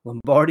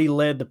 Lombardi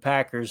led the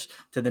Packers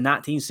to the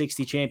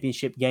 1960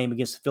 championship game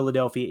against the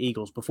Philadelphia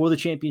Eagles. Before the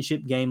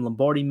championship game,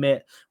 Lombardi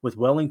met with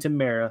Wellington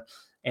Mara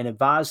and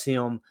advised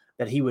him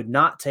that he would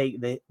not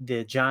take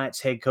the Giants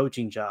head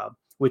coaching job,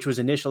 which was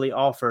initially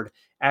offered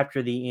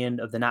after the end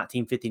of the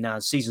 1959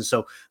 season.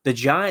 So the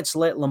Giants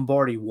let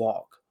Lombardi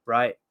walk,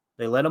 right?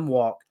 They let him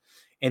walk.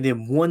 And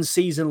then one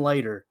season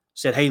later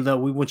said, hey, no,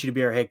 we want you to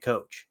be our head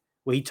coach.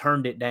 Well, he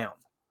turned it down.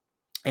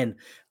 And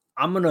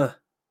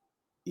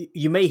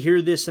you may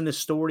hear this in the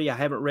story. I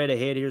haven't read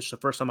ahead here. It's the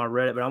first time I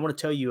read it, but I want to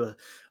tell you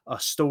a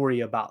story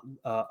about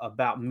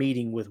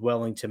meeting with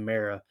Wellington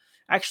Mara.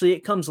 Actually,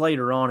 it comes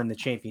later on in the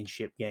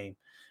championship game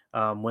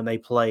when they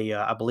play,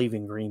 I believe,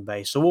 in Green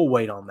Bay. So we'll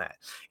wait on that.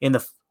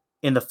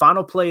 In the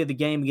final play of the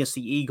game against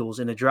the Eagles,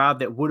 in a drive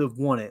that would have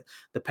won it,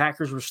 the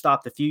Packers were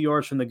stopped a few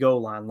yards from the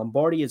goal line.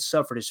 Lombardi had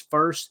suffered his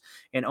first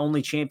and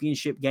only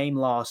championship game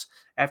loss.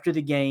 After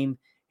the game,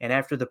 and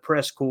after the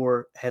press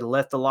corps had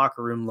left the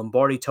locker room,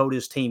 Lombardi told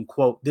his team,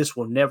 quote, this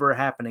will never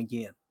happen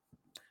again.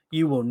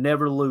 You will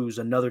never lose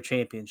another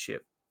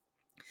championship.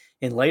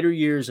 In later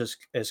years,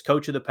 as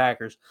coach of the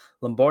Packers,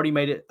 Lombardi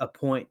made it a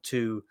point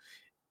to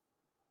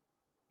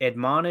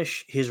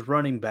admonish his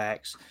running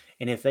backs,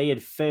 and if they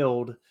had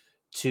failed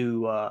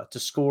to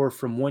score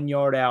from 1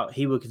 yard out,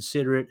 he would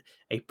consider it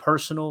a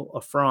personal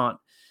affront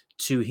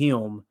to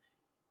him,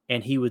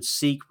 and he would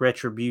seek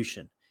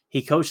retribution.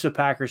 He coached the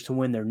Packers to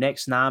win their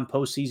next 9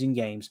 postseason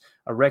games,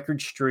 a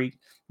record streak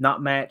not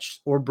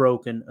matched or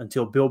broken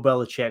until Bill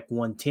Belichick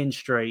won 10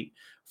 straight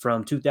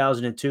from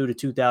 2002 to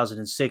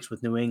 2006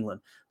 with New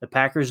England. The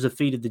Packers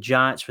defeated the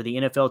Giants for the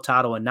NFL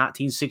title in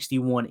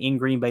 1961 in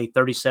Green Bay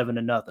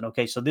 37-0.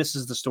 Okay, so this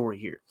is the story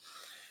here.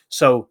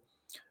 So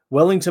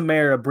Wellington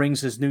Mara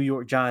brings his New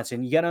York Giants,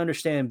 and you got to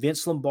understand,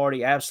 Vince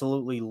Lombardi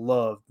absolutely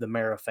loved the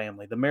Mara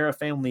family. The Mara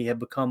family had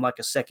become like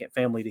a second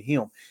family to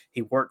him.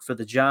 He worked for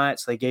the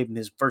Giants. They gave him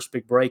his first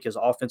big break as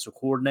offensive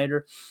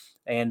coordinator,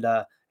 and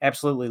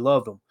absolutely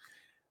loved him.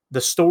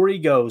 The story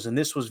goes, and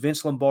this was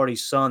Vince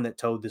Lombardi's son that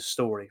told this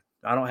story.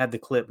 I don't have the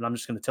clip, but I'm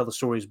just going to tell the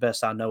story as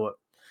best I know it.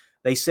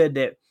 They said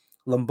that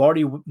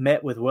Lombardi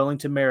met with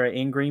Wellington Mara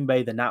in Green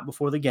Bay the night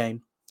before the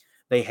game.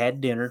 They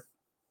had dinner.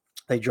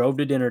 They drove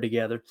to dinner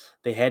together.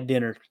 They had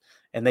dinner,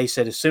 and they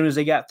said as soon as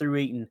they got through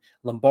eating,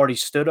 Lombardi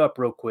stood up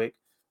real quick,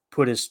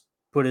 put his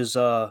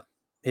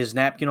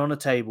napkin on the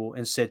table,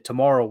 and said,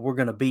 tomorrow we're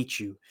going to beat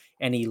you.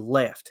 And he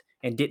left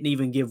and didn't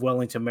even give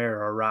Wellington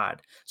Mara a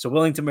ride. So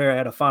Wellington Mara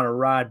had to find a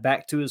ride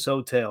back to his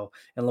hotel,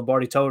 and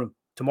Lombardi told him,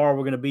 tomorrow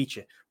we're going to beat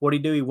you. What did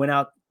he do? He went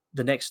out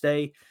the next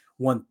day,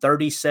 won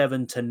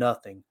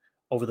 37-0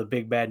 over the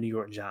big bad New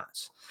York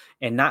Giants.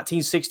 In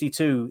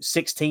 1962,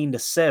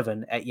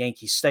 16-7 at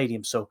Yankee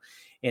Stadium. So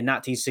in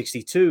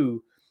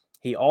 1962,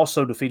 he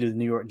also defeated the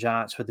New York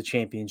Giants for the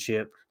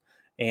championship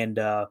and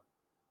a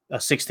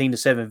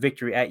 16-7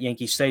 victory at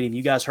Yankee Stadium.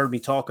 You guys heard me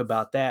talk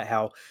about that,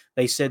 how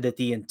they said that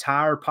the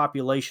entire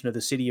population of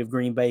the city of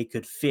Green Bay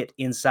could fit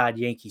inside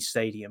Yankee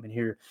Stadium. And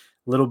here,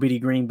 little bitty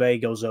Green Bay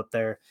goes up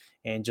there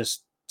and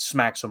just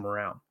smacks them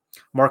around,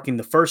 marking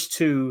the first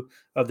 2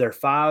 of their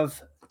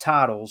 5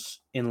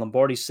 titles in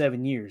Lombardi's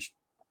 7 years.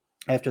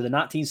 After the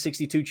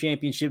 1962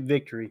 championship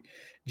victory,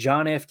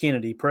 John F.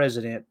 Kennedy,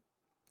 president,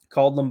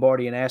 called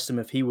Lombardi and asked him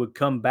if he would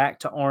come back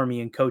to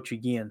Army and coach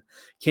again.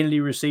 Kennedy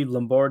received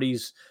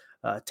Lombardi's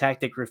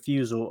tacit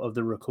refusal of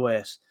the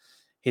request.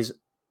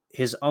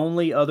 His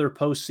only other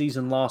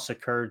postseason loss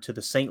occurred to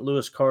the St.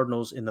 Louis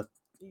Cardinals in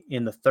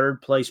the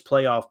third place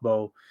playoff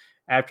bowl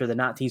after the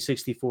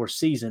 1964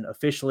 season,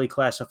 officially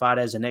classified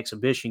as an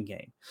exhibition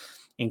game.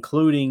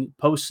 Including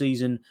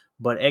postseason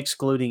but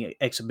excluding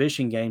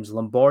exhibition games,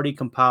 Lombardi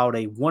compiled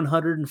a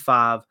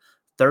 105,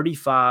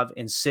 35,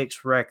 and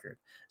 6 record,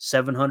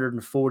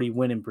 740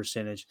 winning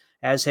percentage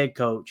as head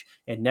coach,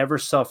 and never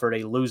suffered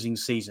a losing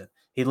season.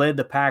 He led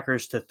the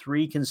Packers to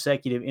 3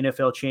 consecutive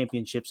NFL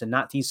championships in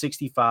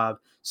 1965,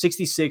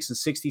 66, and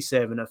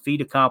 67, a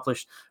feat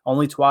accomplished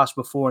only twice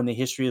before in the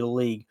history of the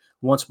league,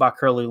 once by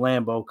Curly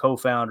Lambeau,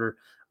 co-founder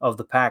of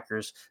the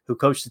Packers, who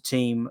coached the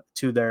team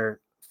to their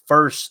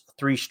first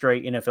 3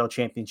 straight NFL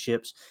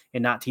championships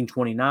in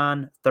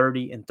 1929,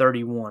 30, and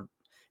 31.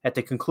 At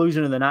the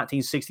conclusion of the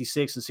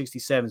 1966 and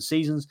 67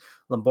 seasons,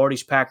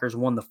 Lombardi's Packers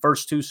won the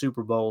first 2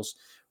 Super Bowls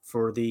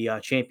for the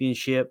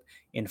championship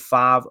in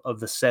 5 of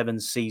the 7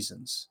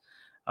 seasons.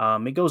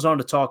 It goes on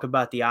to talk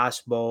about the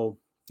Ice Bowl.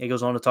 It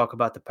goes on to talk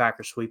about the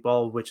Packers sweep,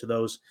 all of which of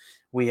those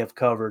we have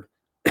covered.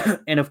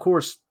 And, of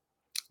course,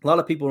 a lot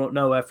of people don't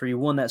know after he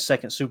won that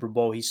second Super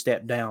Bowl, he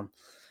stepped down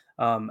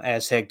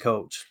as head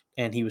coach,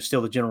 and he was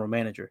still the general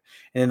manager.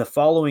 And then the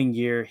following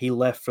year, he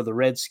left for the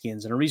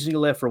Redskins. And the reason he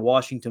left for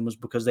Washington was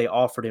because they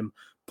offered him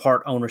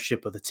part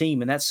ownership of the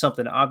team. And that's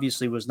something that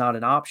obviously was not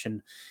an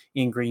option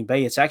in Green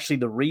Bay. It's actually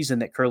the reason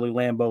that Curly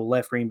Lambeau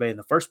left Green Bay in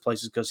the first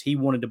place, is because he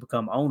wanted to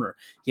become owner.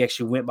 He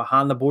actually went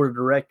behind the board of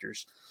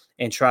directors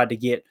and tried to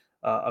get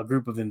a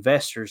group of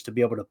investors to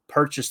be able to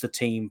purchase the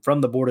team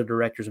from the board of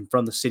directors and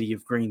from the city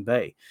of Green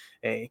Bay.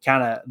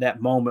 Kind of that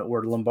moment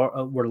where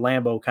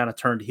Lambeau kind of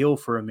turned heel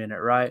for a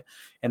minute, right?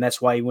 And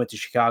that's why he went to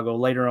Chicago.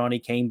 Later on, he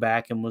came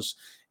back and was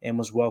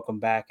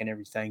welcomed back and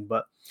everything.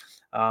 But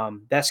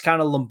that's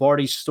kind of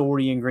Lombardi's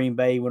story in Green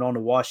Bay. He went on to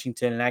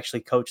Washington and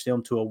actually coached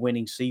them to a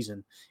winning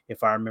season,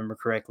 if I remember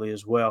correctly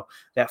as well.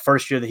 That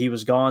first year that he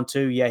was gone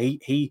to,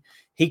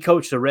 he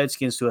coached the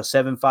Redskins to a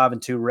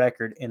 7-5-2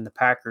 record, and the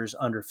Packers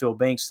under Phil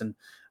Bankston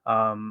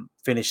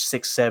finished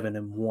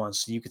 6-7-1.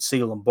 So you could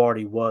see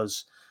Lombardi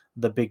was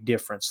the big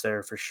difference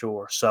there for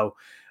sure. So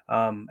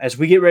as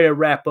we get ready to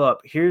wrap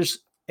up, here's,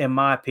 in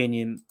my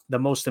opinion, the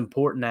most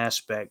important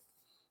aspect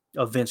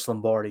of Vince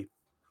Lombardi.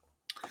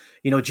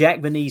 You know, Jack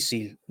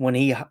Vanese, when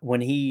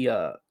he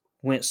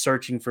went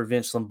searching for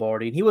Vince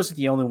Lombardi, and he wasn't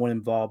the only one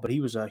involved, but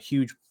he was a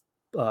huge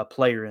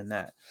player in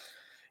that.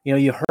 You know,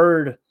 you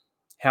heard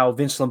how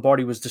Vince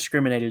Lombardi was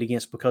discriminated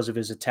against because of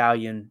his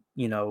Italian,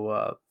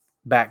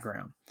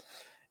 background.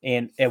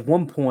 And at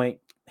one point,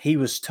 he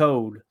was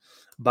told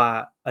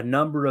by a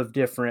number of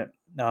different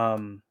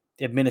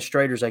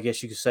administrators, I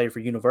guess you could say, for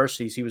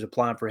universities, he was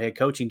applying for head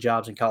coaching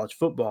jobs in college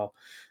football,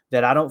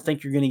 that I don't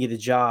think you're going to get a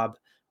job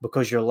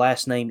because your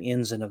last name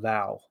ends in a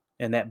vowel.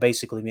 And that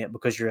basically meant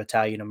because you're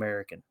Italian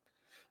American.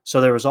 So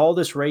there was all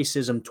this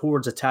racism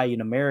towards Italian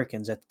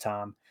Americans at the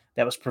time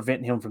that was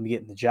preventing him from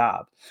getting the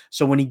job.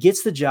 So when he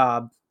gets the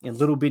job in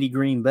little bitty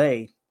Green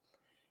Bay,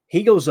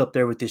 he goes up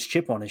there with this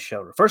chip on his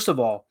shoulder. First of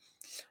all,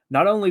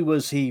 not only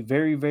was he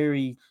very,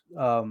 very,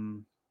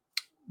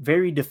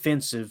 very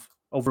defensive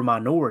over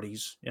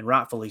minorities, and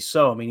rightfully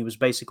so. I mean, he was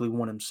basically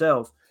one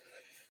himself,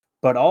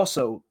 but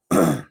also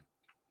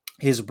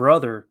his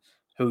brother,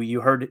 who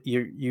you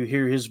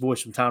hear his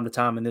voice from time to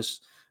time in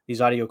these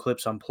audio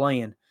clips I'm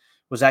playing,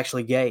 was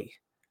actually gay.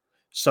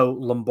 So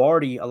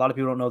Lombardi, a lot of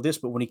people don't know this,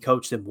 but when he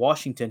coached in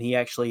Washington, he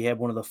actually had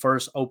one of the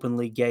first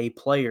openly gay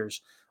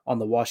players on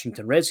the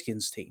Washington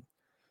Redskins team.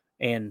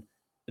 And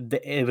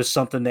it was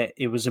something that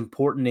it was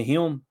important to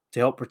him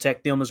to help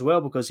protect them as well,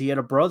 because he had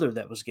a brother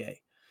that was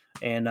gay.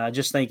 And I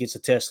just think it's a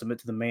testament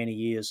to the man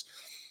he is.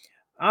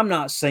 I'm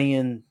not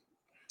saying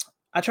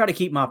 – I try to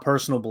keep my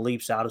personal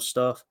beliefs out of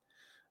stuff,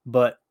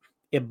 but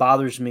it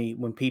bothers me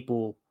when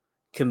people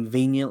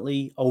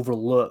conveniently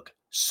overlook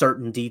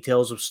certain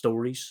details of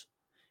stories.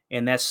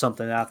 And that's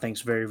something that I think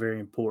is very, very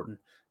important,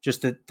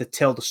 just to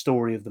tell the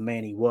story of the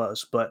man he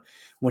was. But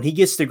when he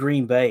gets to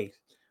Green Bay,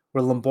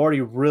 where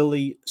Lombardi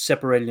really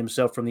separated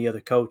himself from the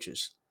other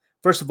coaches,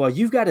 first of all,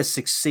 you've got to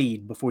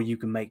succeed before you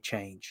can make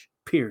change,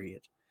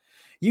 period.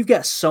 You've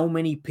got so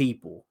many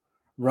people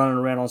running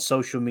around on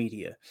social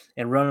media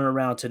and running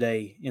around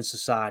today in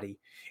society,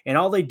 and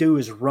all they do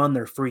is run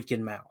their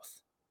freaking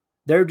mouth.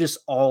 They're just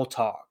all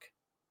talk.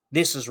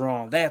 This is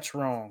wrong. That's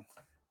wrong.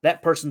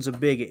 That person's a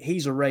bigot.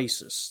 He's a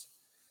racist.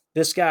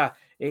 This guy,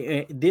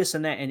 this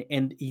and that.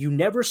 And you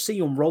never see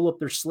them roll up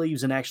their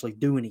sleeves and actually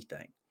do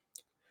anything.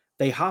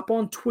 They hop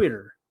on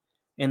Twitter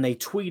and they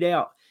tweet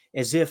out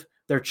as if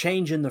they're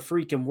changing the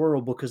freaking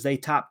world because they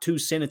typed 2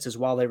 sentences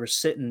while they were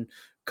sitting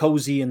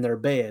cozy in their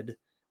bed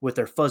with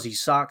their fuzzy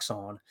socks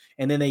on.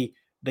 And then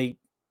they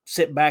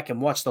sit back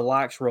and watch the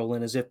likes roll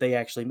in as if they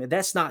actually,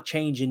 that's not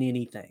changing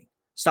anything.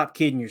 Stop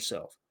kidding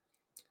yourself.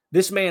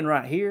 This man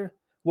right here,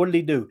 what did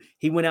he do?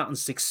 He went out and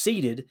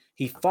succeeded.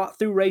 He fought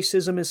through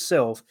racism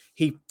himself.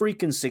 He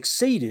freaking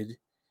succeeded.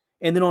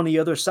 And then on the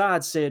other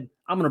side said,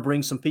 I'm going to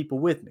bring some people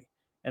with me.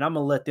 And I'm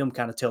going to let them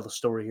kind of tell the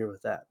story here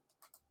with that.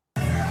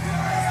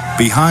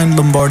 Behind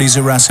Lombardi's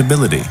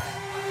irascibility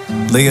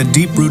lay a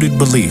deep-rooted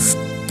belief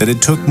that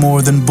it took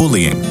more than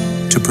bullying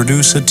to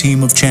produce a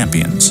team of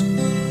champions.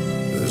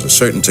 There's a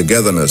certain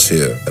togetherness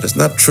here that is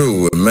not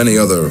true in many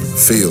other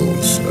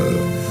fields.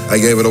 I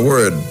gave it a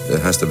word. There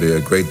has to be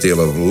a great deal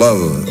of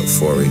love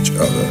for each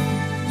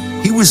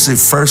other. He was the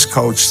first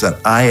coach that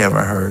I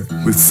ever heard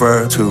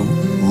refer to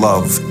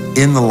love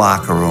in the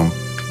locker room.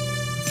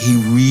 He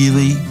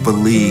really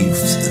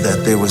believed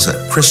that there was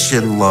a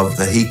Christian love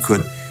that he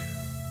could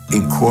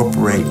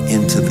incorporate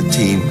into the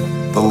team,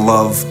 the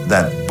love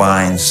that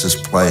binds his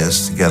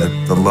players together,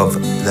 the love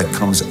that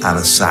comes out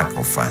of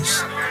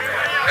sacrifice.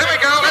 Here we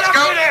go, let's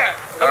go.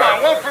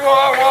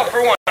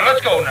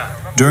 let's go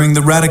now. During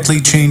the radically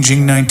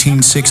changing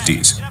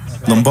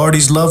 1960s,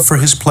 Lombardi's love for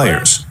his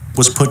players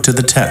was put to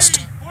the test.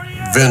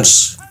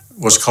 Vince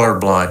was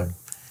colorblind.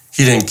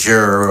 He didn't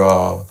care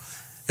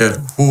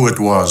who it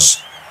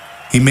was.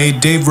 He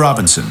made Dave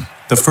Robinson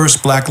the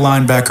first black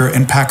linebacker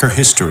in Packer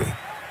history,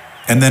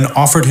 and then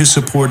offered his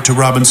support to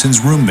Robinson's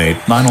roommate,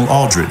 Lionel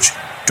Aldridge,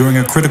 during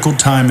a critical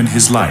time in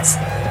his life.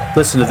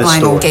 Listen to this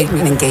Lionel story. gave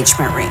me an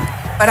engagement ring,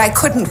 but I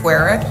couldn't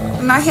wear it,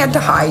 and I had to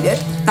hide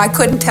it. And I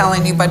couldn't tell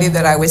anybody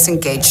that I was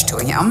engaged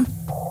to him.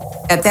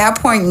 At that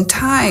point in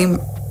time,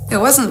 it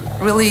wasn't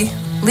really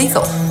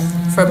legal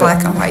for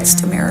black and whites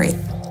to marry.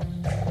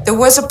 There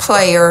was a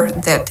player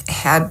that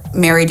had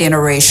married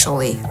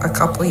interracially a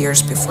couple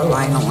years before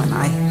Lionel and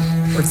I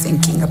were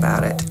thinking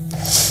about it.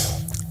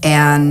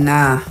 And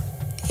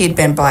he'd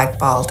been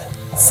blackballed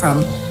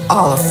from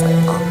all of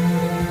football.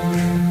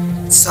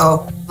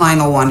 So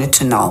Lionel wanted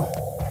to know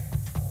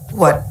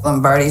what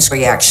Lombardi's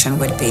reaction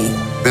would be.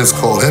 Vince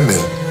called him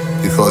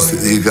in because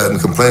he'd gotten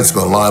complaints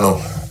about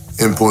Lionel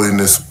importing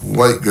this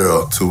white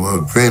girl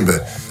to Green Bay.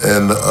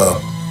 And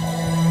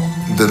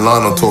then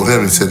Lionel told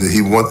him, he said that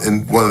he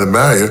wanted to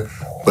marry her,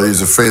 but he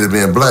was afraid of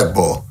being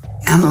blackballed.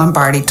 And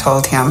Lombardi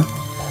told him,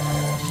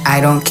 I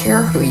don't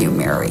care who you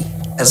marry,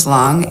 as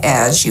long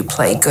as you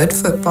play good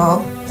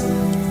football,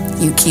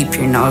 you keep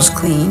your nose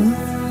clean.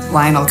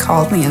 Lionel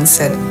called me and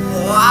said,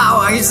 wow,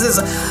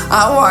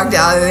 I walked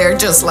out of there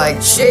just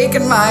like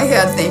shaking my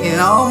head thinking,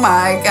 oh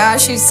my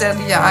gosh. He said,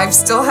 yeah, I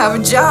still have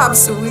a job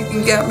so we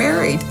can get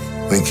married.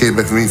 When he came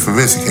back to me from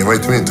Vince, he came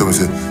right to me and told me,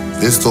 he said,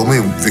 Vince told me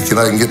Vicky and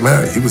I can get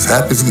married. He was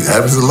happy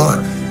as a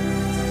lark.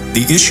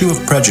 The issue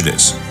of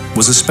prejudice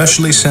was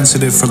especially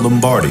sensitive for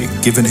Lombardi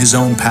given his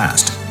own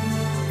past.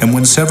 And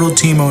when several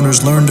team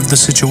owners learned of the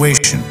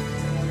situation,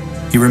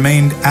 he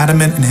remained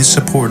adamant in his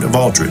support of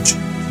Aldridge.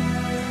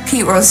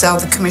 Pete Rozelle,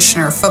 the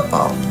commissioner of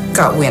football,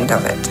 got wind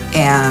of it.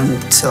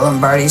 And to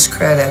Lombardi's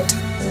credit,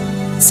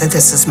 said,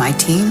 this is my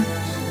team.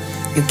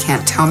 You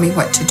can't tell me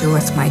what to do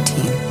with my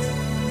team.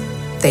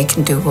 They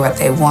can do what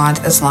they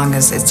want as long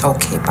as it's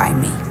okay by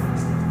me.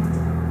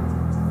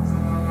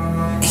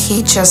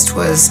 He just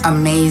was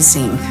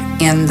amazing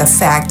in the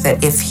fact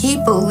that if he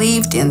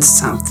believed in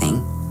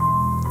something,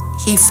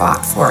 he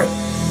fought for it.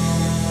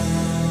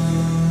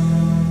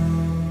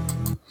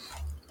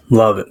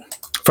 Love it.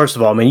 First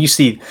of all, I mean, you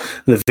see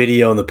the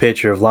video and the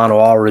picture of Lionel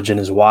Aldridge and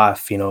his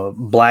wife,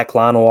 black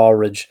Lionel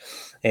Aldridge,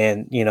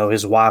 and,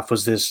 his wife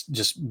was this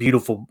just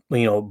beautiful,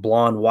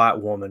 blonde white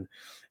woman.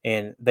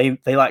 And they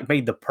like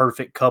made the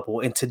perfect couple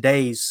in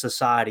today's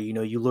society.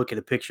 You look at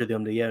a picture of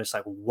them together, it's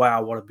like,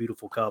 wow, what a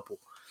beautiful couple.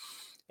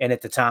 And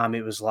at the time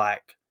it was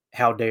like,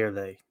 how dare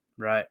they,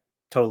 right?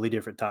 Totally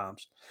different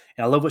times.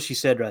 And I love what she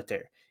said right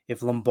there.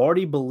 If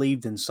Lombardi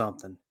believed in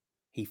something,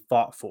 he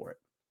fought for it.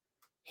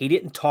 He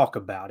didn't talk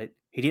about it.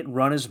 He didn't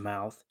run his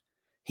mouth.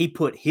 He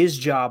put his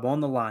job on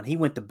the line. He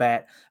went to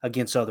bat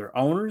against other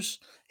owners.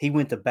 He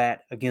went to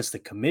bat against the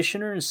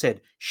commissioner and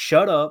said,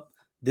 shut up.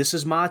 This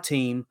is my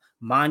team.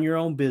 Mind your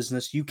own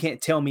business. You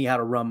can't tell me how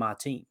to run my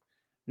team.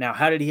 Now,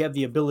 how did he have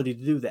the ability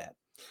to do that?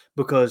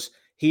 Because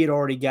he had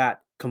already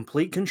got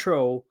complete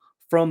control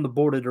from the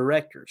board of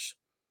directors.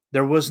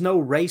 There was no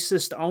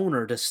racist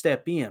owner to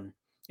step in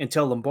and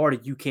tell Lombardi,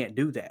 you can't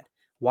do that.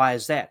 Why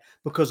is that?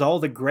 Because all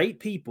the great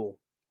people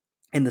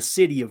in the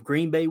city of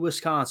Green Bay,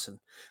 Wisconsin,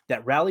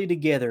 that rallied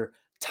together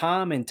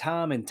time and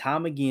time and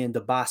time again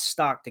to buy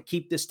stock to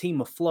keep this team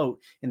afloat,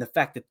 and the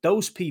fact that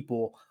those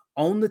people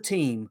own the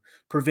team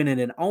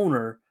prevented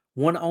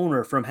one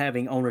owner from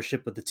having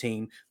ownership of the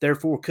team,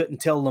 therefore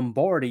couldn't tell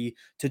Lombardi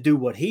to do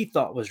what he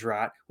thought was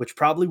right, which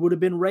probably would have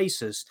been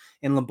racist.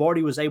 And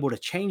Lombardi was able to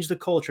change the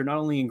culture, not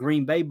only in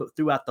Green Bay, but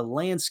throughout the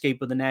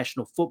landscape of the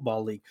National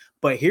Football League.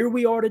 But here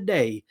we are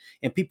today,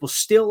 and people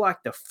still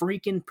like to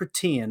freaking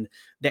pretend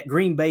that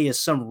Green Bay is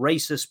some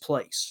racist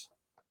place.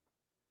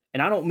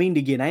 And I don't mean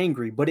to get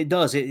angry, but it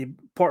does.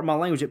 Pardon my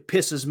language, it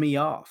pisses me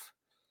off.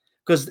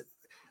 Because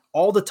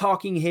all the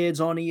talking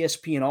heads on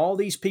ESPN, all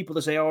these people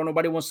that say, oh,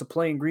 nobody wants to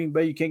play in Green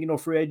Bay, you can't get no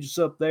free agents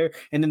up there.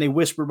 And then they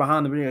whisper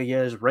behind the video,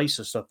 yeah, it's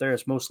racist up there.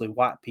 It's mostly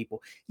white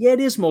people. Yeah, it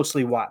is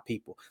mostly white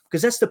people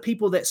because that's the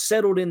people that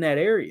settled in that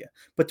area.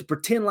 But to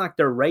pretend like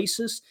they're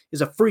racist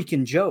is a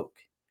freaking joke.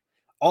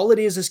 All it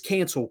is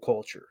cancel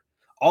culture.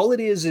 All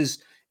it is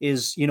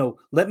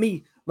let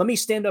me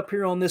stand up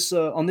here on this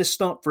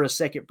stump for a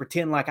second,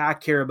 pretend like I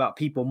care about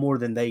people more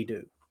than they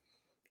do.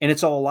 And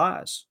it's all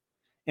lies.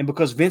 And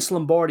because Vince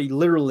Lombardi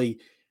literally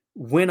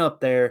went up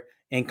there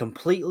and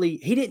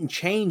he didn't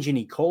change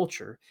any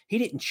culture. He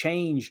didn't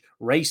change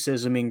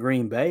racism in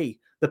Green Bay.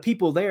 The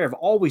people there have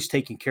always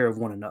taken care of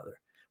one another.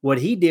 What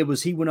he did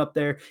was he went up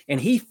there and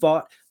he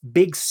fought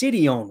big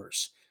city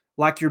owners,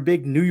 like your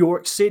big New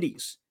York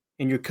cities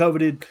and your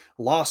coveted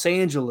Los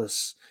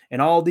Angeles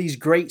and all these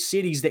great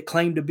cities that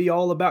claim to be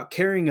all about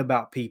caring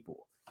about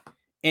people.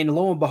 And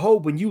lo and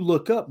behold, when you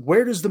look up,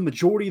 where does the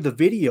majority of the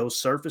videos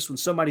surface when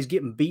somebody's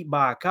getting beat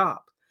by a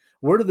cop?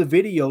 Where do the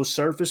videos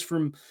surface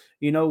from,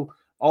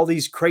 all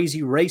these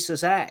crazy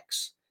racist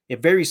acts? It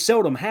very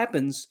seldom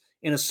happens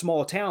in a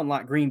small town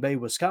like Green Bay,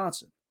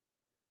 Wisconsin.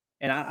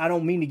 And I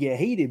don't mean to get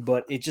heated,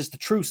 but it's just the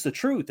truth's the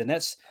truth. And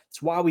that's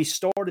why we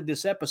started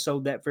this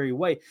episode that very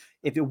way.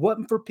 If it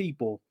wasn't for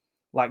people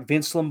like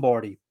Vince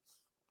Lombardi,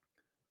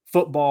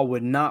 football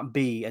would not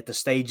be at the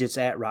stage it's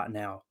at right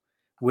now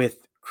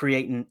with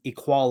creating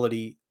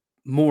equality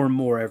more and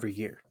more every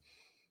year.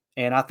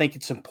 And I think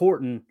it's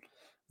important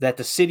that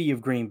the city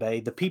of Green Bay,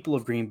 the people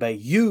of Green Bay,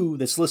 you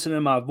that's listening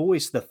to my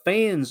voice, the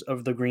fans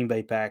of the Green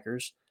Bay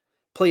Packers,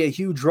 play a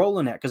huge role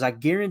in that, because I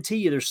guarantee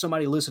you there's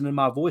somebody listening to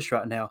my voice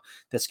right now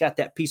that's got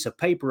that piece of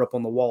paper up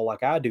on the wall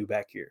like I do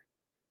back here,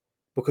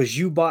 because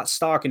you bought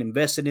stock and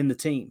invested in the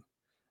team,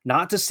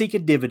 not to seek a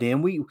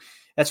dividend.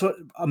 That's what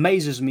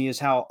amazes me, is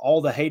how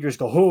all the haters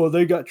go, oh,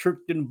 they got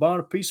tricked into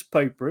buying a piece of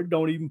paper. It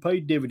don't even pay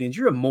dividends.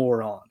 You're a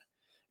moron.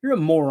 You're a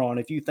moron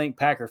if you think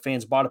Packer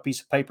fans bought a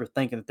piece of paper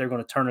thinking that they're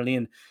going to turn it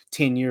in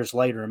 10 years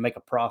later and make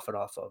a profit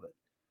off of it.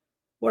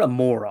 What a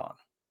moron.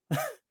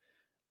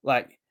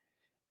 Like,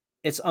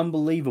 it's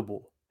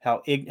unbelievable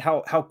how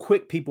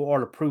quick people are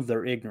to prove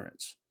their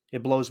ignorance.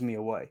 It blows me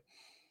away.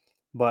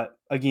 But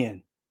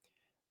again,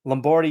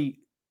 Lombardi,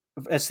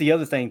 that's the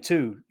other thing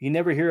too. You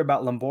never hear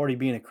about Lombardi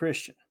being a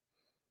Christian.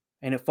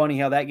 Ain't it funny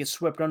how that gets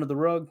swept under the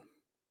rug?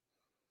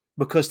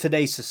 Because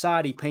today's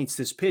society paints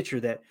this picture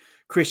that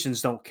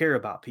Christians don't care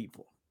about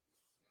people,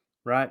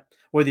 right?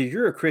 Whether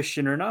you're a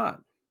Christian or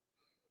not,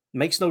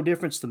 makes no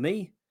difference to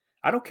me.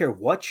 I don't care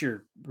what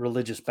your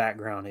religious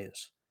background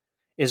is.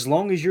 As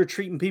long as you're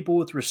treating people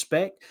with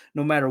respect,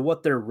 no matter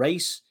what their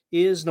race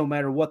is, no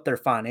matter what their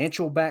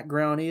financial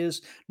background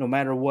is, no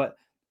matter what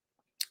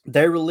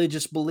their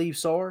religious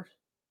beliefs are,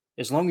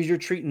 as long as you're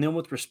treating them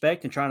with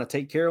respect and trying to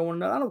take care of one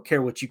another, I don't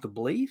care what you could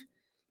believe.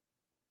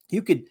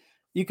 You could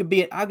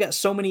be. I've got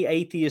so many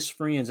atheist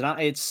friends,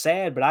 and it's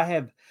sad, but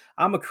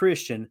I'm a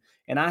Christian,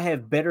 and I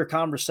have better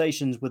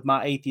conversations with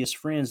my atheist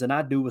friends than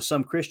I do with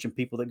some Christian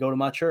people that go to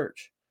my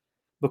church,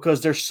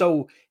 because they're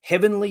so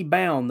heavenly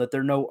bound that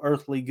they're no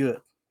earthly good.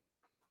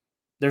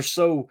 They're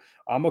so,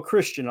 I'm a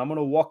Christian. I'm going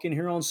to walk in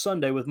here on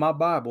Sunday with my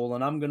Bible,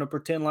 and I'm going to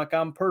pretend like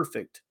I'm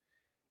perfect.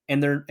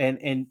 And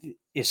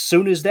as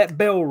soon as that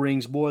bell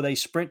rings, boy, they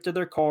sprint to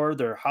their car.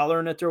 They're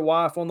hollering at their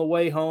wife on the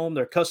way home.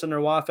 They're cussing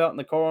their wife out in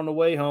the car on the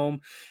way home.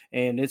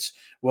 And it's,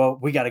 well,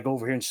 we got to go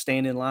over here and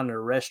stand in line at a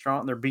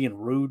restaurant. And they're being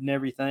rude and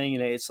everything.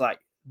 And it's like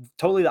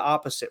totally the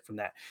opposite from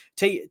that.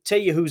 Tell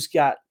you who's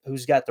got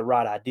the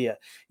right idea.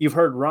 You've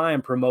heard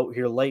Ryan promote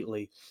here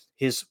lately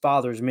his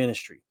father's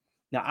ministry.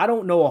 Now, I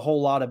don't know a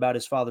whole lot about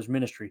his father's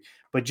ministry,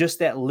 but just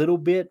that little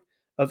bit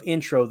of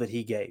intro that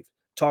he gave,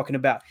 talking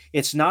about,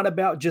 it's not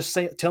about just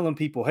telling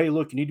people, hey,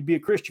 look, you need to be a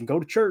Christian, go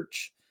to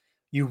church.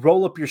 You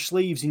roll up your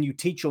sleeves and you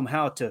teach them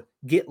how to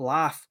get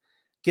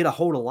a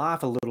hold of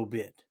life a little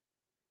bit.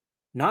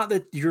 Not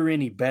that you're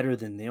any better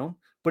than them,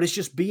 but it's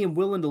just being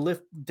willing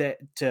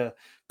to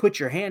put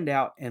your hand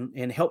out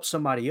and help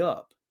somebody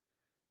up.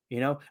 You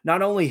know,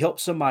 not only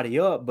help somebody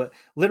up, but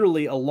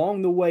literally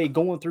along the way,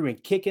 going through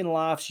and kicking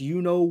life's,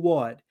 you know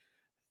what,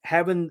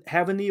 having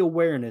the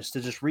awareness to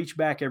just reach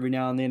back every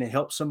now and then and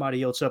help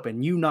somebody else up,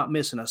 and you not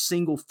missing a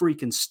single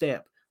freaking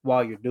step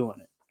while you're doing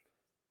it.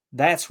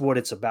 That's what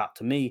it's about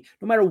to me.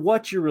 No matter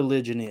what your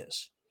religion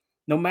is,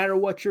 no matter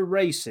what your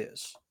race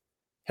is,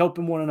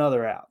 helping one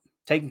another out,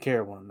 taking care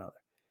of one another.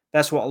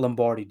 That's what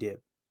Lombardi did.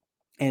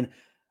 And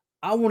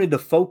I wanted to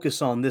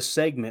focus on this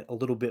segment a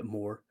little bit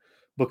more,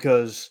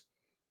 because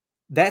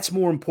that's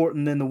more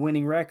important than the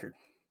winning record.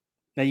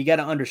 Now, you got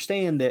to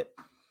understand that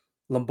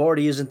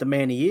Lombardi isn't the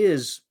man he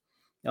is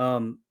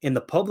in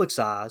the public's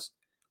eyes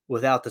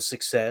without the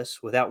success,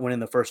 without winning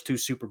the first 2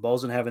 Super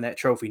Bowls and having that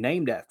trophy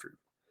named after him.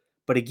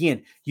 But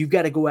again, you've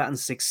got to go out and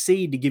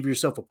succeed to give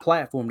yourself a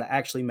platform to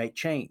actually make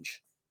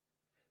change.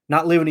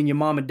 Not living in your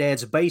mom and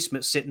dad's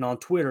basement, sitting on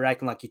Twitter,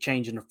 acting like you're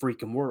changing the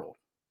freaking world.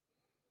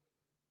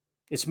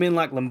 It's men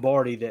like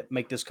Lombardi that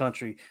make this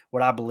country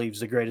what I believe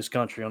is the greatest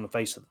country on the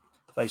face of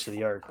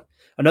the earth.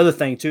 Another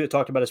thing, too, it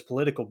talked about his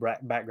political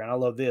background. I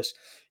love this.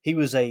 He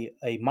was a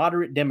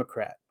moderate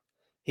Democrat.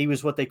 He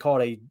was what they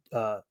called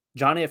a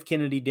John F.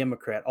 Kennedy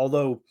Democrat,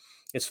 although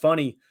it's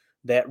funny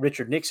that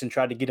Richard Nixon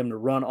tried to get him to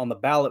run on the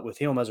ballot with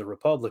him as a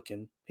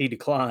Republican. He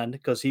declined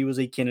because he was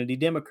a Kennedy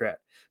Democrat.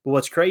 But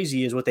what's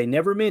crazy is what they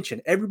never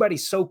mention.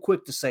 Everybody's so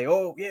quick to say,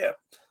 oh, yeah,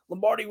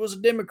 Lombardi was a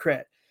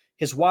Democrat.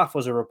 His wife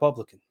was a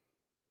Republican.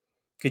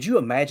 Could you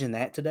imagine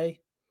that today?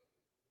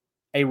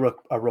 A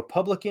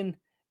Republican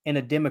and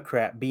a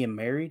Democrat being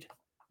married?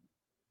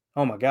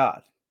 Oh my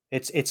God.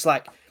 It's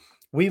like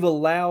we've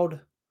allowed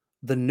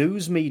the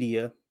news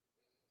media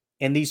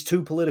and these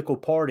 2 political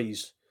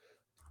parties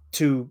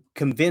to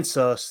convince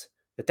us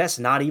that that's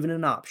not even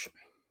an option.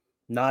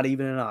 Not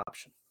even an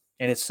option.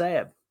 And it's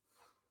sad.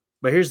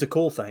 But here's the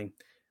cool thing.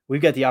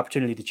 We've got the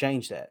opportunity to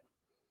change that.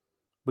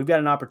 We've got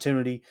an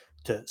opportunity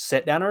to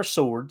set down our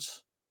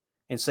swords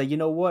and say, you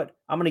know what?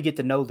 I'm going to get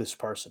to know this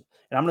person,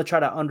 and I'm going to try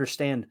to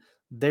understand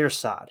their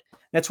side.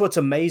 That's what's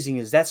amazing,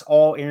 is that's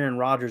all Aaron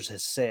Rodgers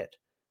has said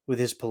with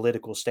his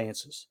political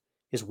stances,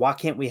 is why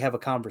can't we have a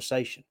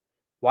conversation?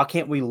 Why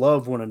can't we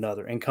love one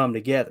another and come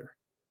together,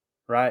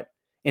 right?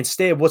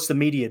 Instead, what's the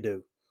media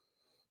do?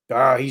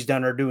 he's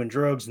down there doing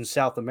drugs in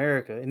South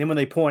America. And then when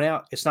they point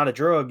out it's not a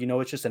drug,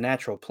 it's just a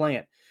natural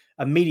plant.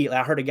 Immediately,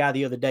 I heard a guy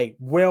the other day,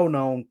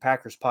 well-known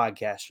Packers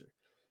podcaster.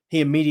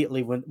 He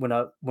immediately, when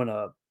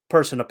a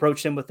person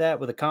approached him with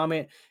a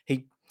comment,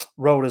 he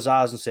rolled his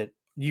eyes and said,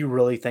 "You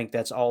really think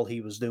that's all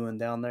he was doing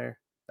down there?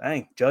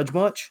 Dang, judge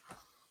much?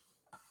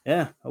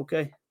 Yeah,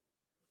 okay.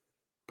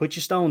 Put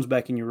your stones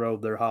back in your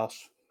robe there,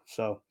 Hoss."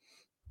 So,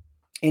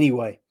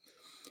 anyway,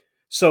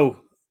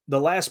 the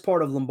last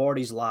part of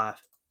Lombardi's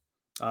life,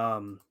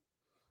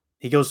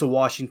 he goes to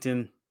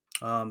Washington.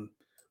 Like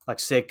I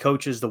said,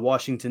 coaches the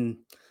Washington,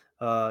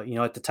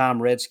 at the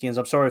time, Redskins.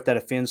 I'm sorry if that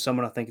offends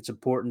someone. I think it's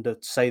important to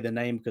say the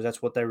name because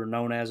that's what they were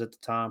known as at the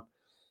time.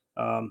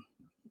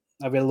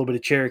 I've got a little bit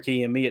of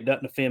Cherokee in me. It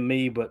doesn't offend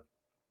me, but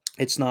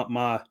it's not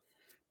my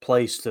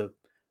place to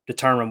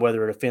determine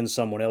whether it offends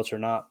someone else or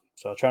not.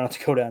 So I try not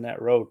to go down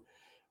that road.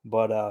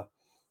 But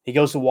he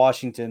goes to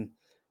Washington,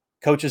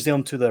 coaches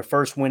them to their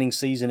first winning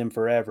season in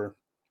forever,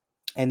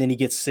 and then he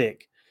gets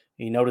sick.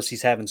 You notice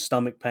he's having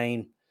stomach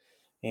pain,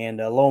 and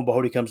lo and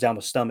behold, he comes down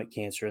with stomach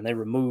cancer, and they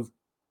remove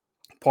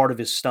part of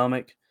his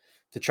stomach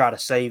to try to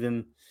save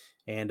him,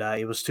 and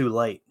it was too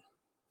late.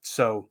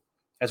 So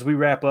as we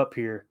wrap up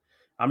here,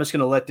 I'm just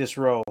going to let this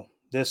roll.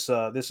 This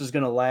is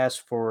going to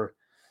last for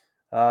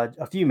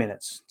a few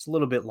minutes. It's a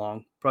little bit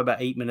long, probably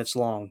about 8 minutes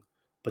long.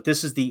 But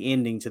this is the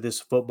ending to this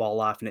football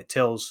life, and it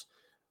tells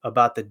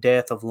about the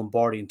death of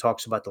Lombardi and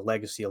talks about the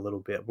legacy a little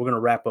bit. We're going to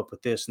wrap up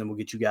with this, and then we'll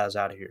get you guys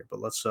out of here. But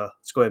let's go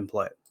ahead and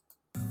play it.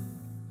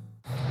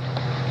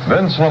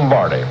 Vince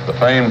Lombardi, the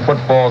famed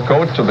football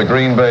coach of the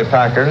Green Bay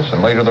Packers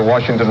and later the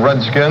Washington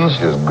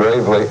Redskins, is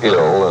gravely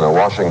ill in a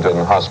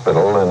Washington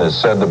hospital and is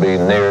said to be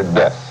near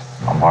death.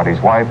 Lombardi's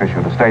wife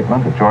issued a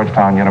statement at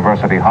Georgetown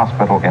University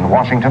Hospital in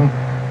Washington,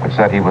 which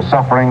said he was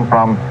suffering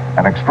from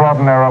an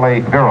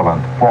extraordinarily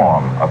virulent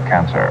form of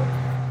cancer.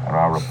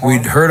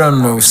 We'd heard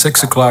on the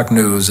 6 o'clock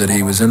news that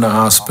he was in the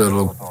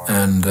hospital,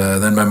 and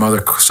then my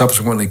mother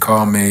subsequently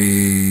called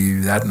me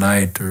that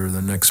night or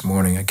the next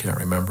morning, I can't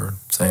remember,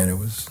 saying it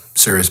was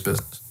serious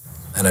business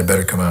and I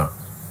better come out.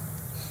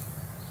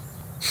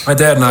 My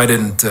dad and I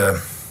didn't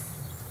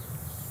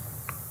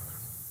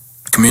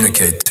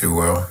communicate too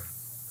well.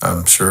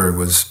 I'm sure it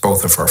was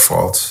both of our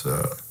faults.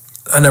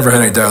 I never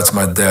had any doubts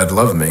my dad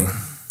loved me,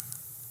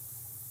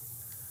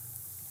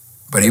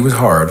 but he was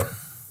hard.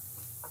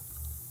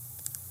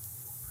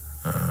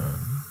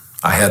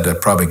 I had to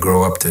probably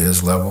grow up to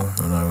his level,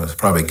 and I was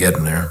probably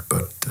getting there,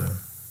 but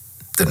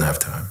didn't have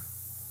time.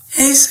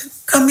 He said,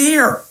 "Come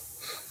here."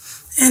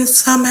 And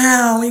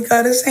somehow he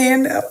got his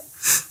hand up,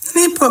 and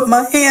he put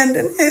my hand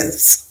in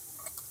his,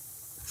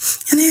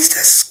 and he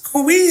just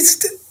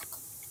squeezed it.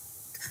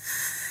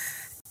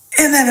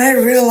 And then I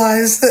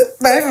realized that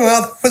my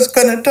father was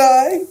going to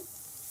die.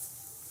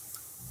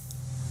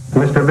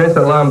 Mr.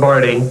 Vincent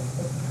Lombardi,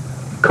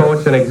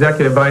 coach and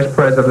executive vice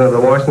president of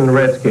the Washington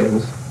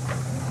Redskins,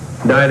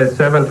 died at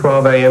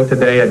 7:12 a.m.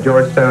 today at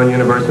Georgetown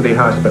University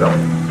Hospital.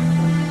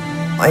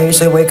 I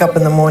usually wake up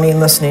in the morning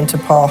listening to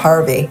Paul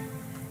Harvey,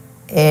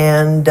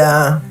 and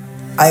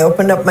I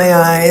opened up my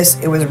eyes,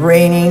 it was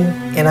raining,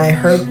 and I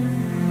heard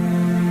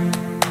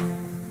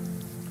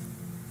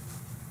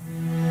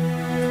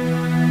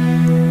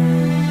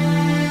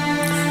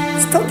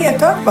still can't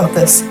talk about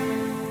this.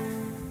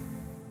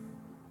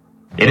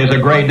 It is a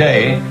gray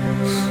day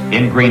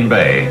in Green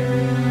Bay,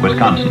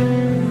 Wisconsin.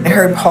 I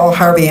heard Paul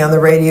Harvey on the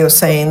radio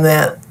saying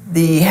that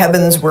the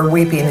heavens were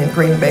weeping in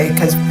Green Bay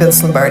because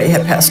Vince Lombardi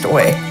had passed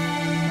away.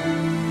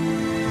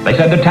 They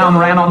said the town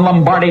ran on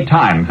Lombardi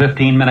time,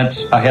 15 minutes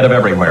ahead of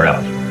everywhere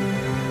else.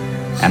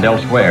 And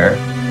elsewhere,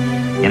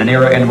 in an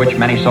era in which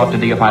many sought to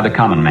deify the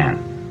common man,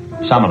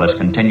 some of us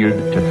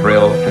continued to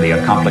thrill to the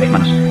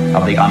accomplishments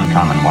of the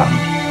uncommon ones.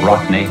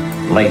 Rockney,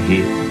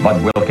 Leahy,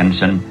 Bud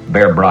Wilkinson,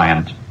 Bear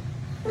Bryant,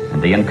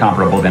 and the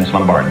incomparable Vince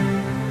Lombardi.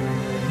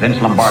 Vince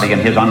Lombardi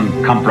and his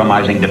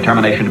uncompromising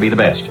determination to be the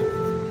best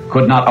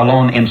could not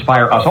alone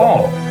inspire us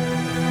all.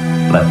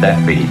 Let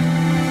that be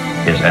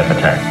his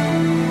epitaph.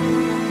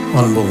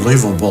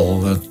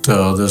 Unbelievable that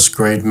this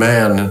great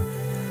man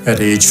at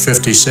age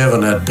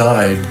 57 had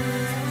died.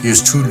 He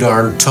was too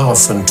darn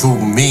tough and too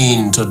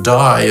mean to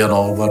die,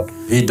 but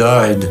he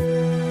died.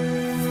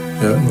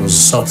 It was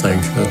something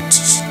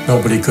that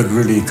nobody could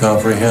really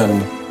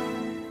comprehend.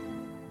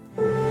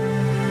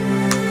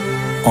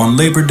 On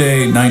Labor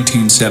Day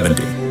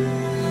 1970,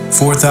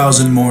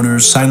 4,000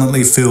 mourners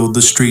silently filled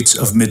the streets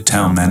of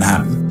Midtown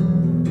Manhattan.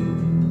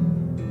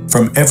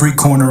 From every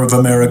corner of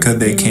America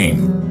they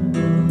came,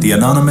 the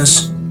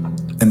anonymous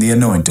and the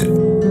anointed.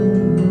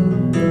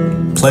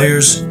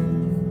 Players,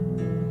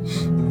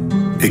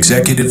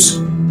 executives,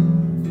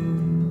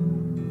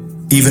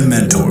 even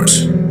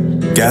mentors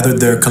gathered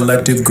their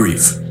collective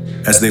grief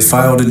as they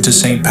filed into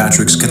St.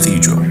 Patrick's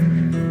Cathedral.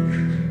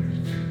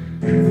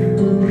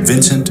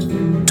 Vincent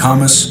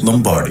Thomas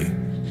Lombardi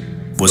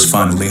was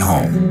finally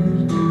home.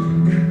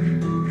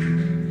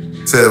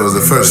 Said it was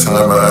the first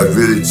time I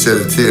really shed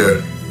a tear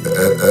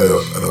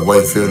at a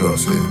white funeral.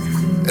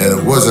 And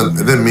it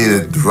didn't mean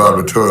it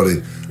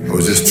derogatorily. I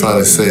was just trying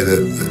to say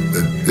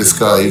that This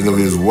guy, even though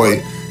he was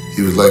white,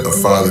 he was like a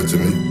father to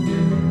me.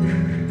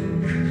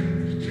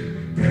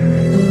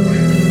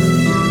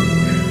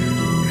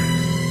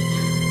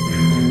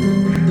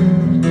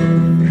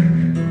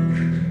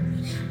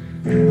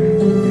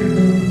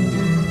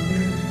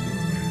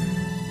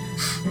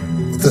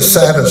 The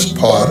saddest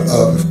part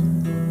of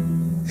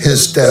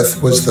his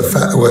death was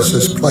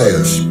his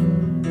players.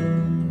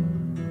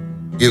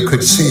 You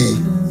could see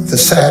the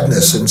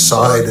sadness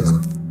inside of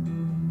them.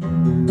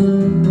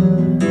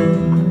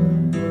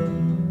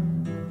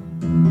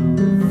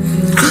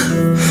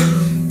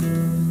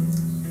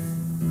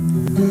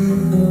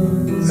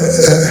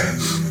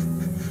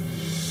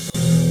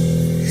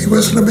 He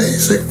was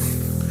amazing.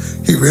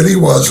 He really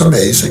was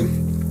amazing.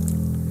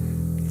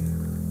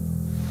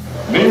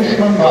 Vince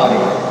Lombardi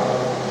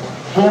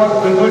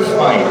fought the good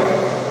fight.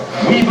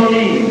 We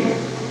believe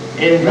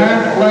in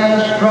that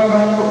last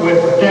struggle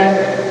with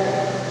death,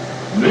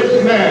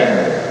 this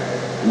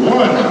man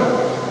won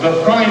the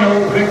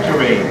final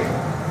victory.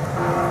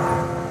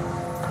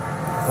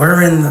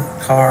 We're in the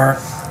car,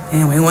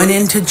 and we went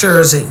into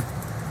Jersey.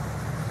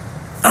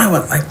 I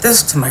went like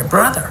this to my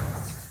brother,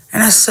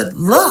 and I said,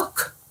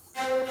 look.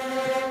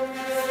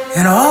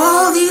 And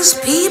all these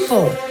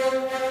people,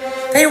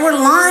 they were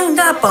lined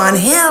up on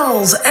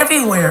hills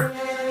everywhere,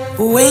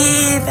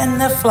 waving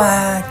the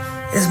flag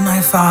as my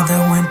father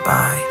went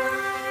by.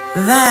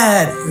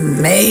 That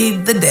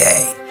made the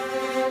day.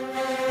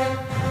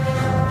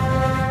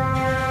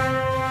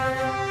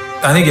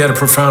 I think he had a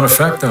profound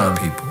effect on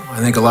people.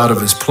 I think a lot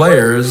of his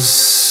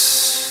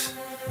players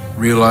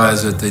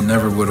realized that they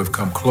never would have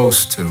come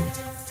close to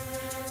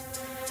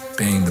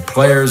being the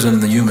players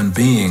and the human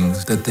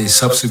beings that they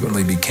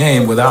subsequently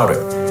became without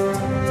him.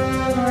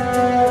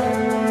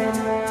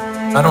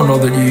 I don't know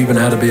that you even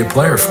had to be a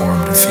player for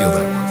him to feel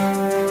that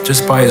way.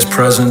 Just by his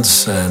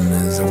presence and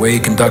the way he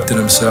conducted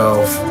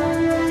himself,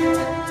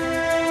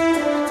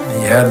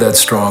 he had that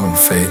strong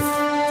faith.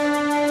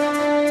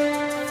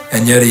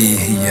 And yet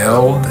he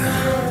yelled,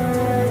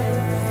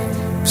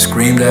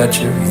 screamed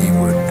at you, he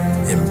would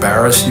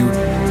embarrass you.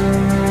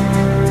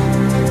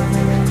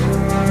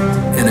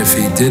 And if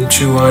he did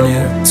chew on you,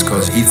 it's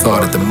because he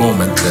thought at the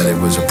moment that it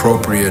was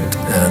appropriate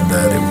and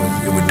that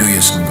it would do you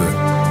some good.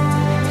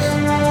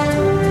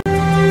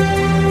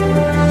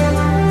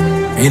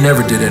 He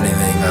never did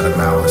anything out of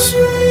malice.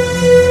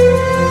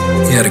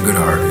 He had a good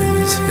heart.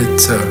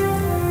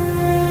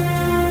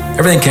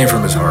 Everything came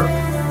from his heart.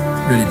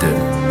 It really did.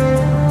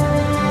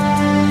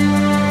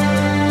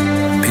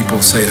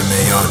 People say to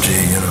me, oh,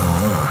 gee,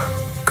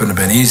 couldn't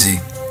have been easy.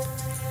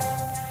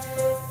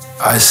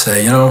 I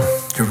say,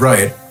 you're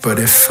right, but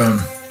if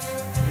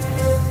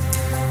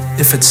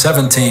it's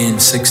 17,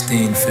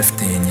 16,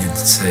 15, you'd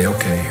say,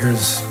 okay,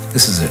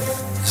 this is it.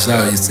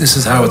 This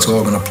is how it's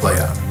all going to play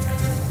out.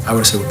 I would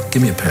have said, well,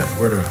 give me a pen.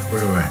 Where do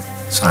I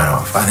sign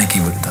off? I think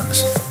he would have done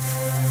this.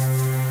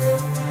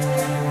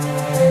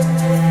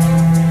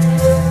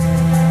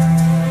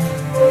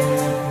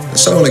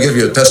 Someone to give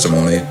you a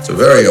testimony, it's a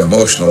very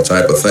emotional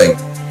type of thing.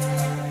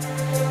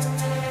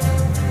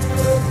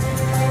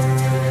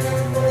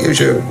 Gives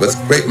you with a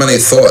great many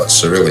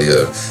thoughts, really,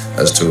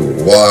 as to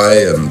why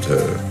and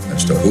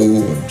as to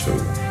who and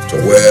to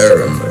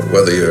where and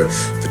whether you're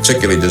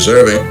particularly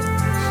deserving.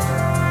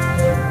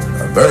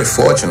 I'm very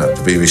fortunate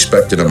to be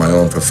respected in my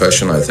own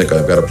profession. I think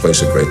I've got to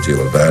place a great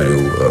deal of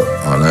value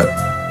on that.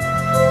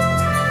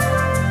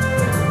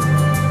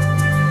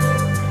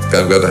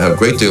 I've got to have a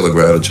great deal of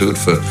gratitude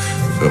for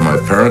my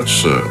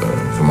parents,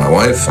 for my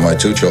wife, for my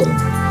two children,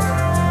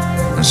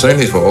 and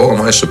certainly for all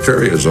my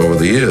superiors over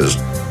the years.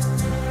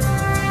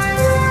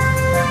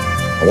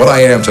 What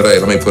I am today,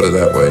 let me put it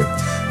that way,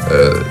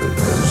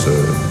 is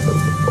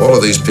all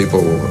of these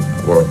people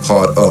were a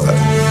part of it.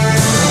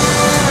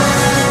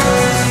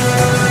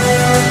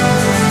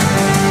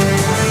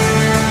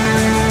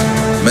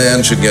 A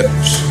man should get,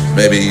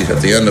 maybe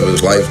at the end of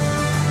his life,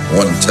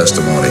 one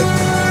testimony.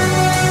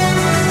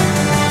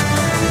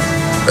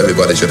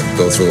 Everybody should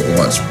go through it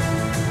once.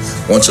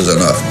 Once is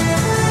enough.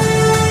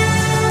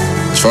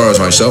 As far as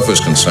myself is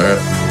concerned,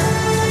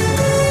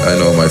 I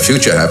know my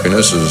future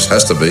happiness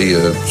has to be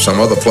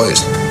some other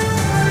place.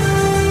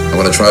 I'm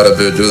going to try to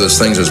do these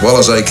things as well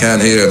as I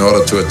can here in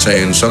order to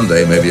attain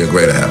someday maybe a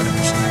greater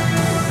happiness.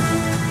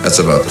 That's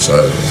about the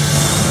side of it.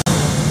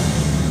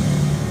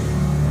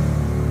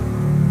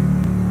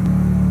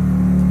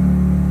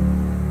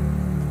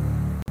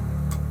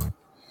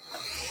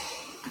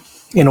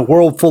 In a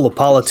world full of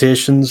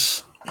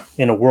politicians,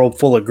 in a world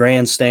full of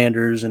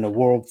grandstanders, in a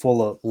world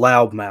full of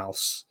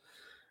loudmouths,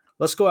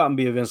 let's go out and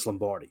be a Vince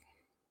Lombardi.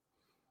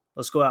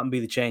 Let's go out and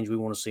be the change we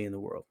want to see in the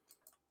world.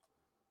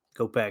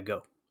 Go Pack,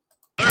 go.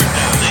 Third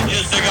down, 10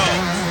 to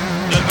go.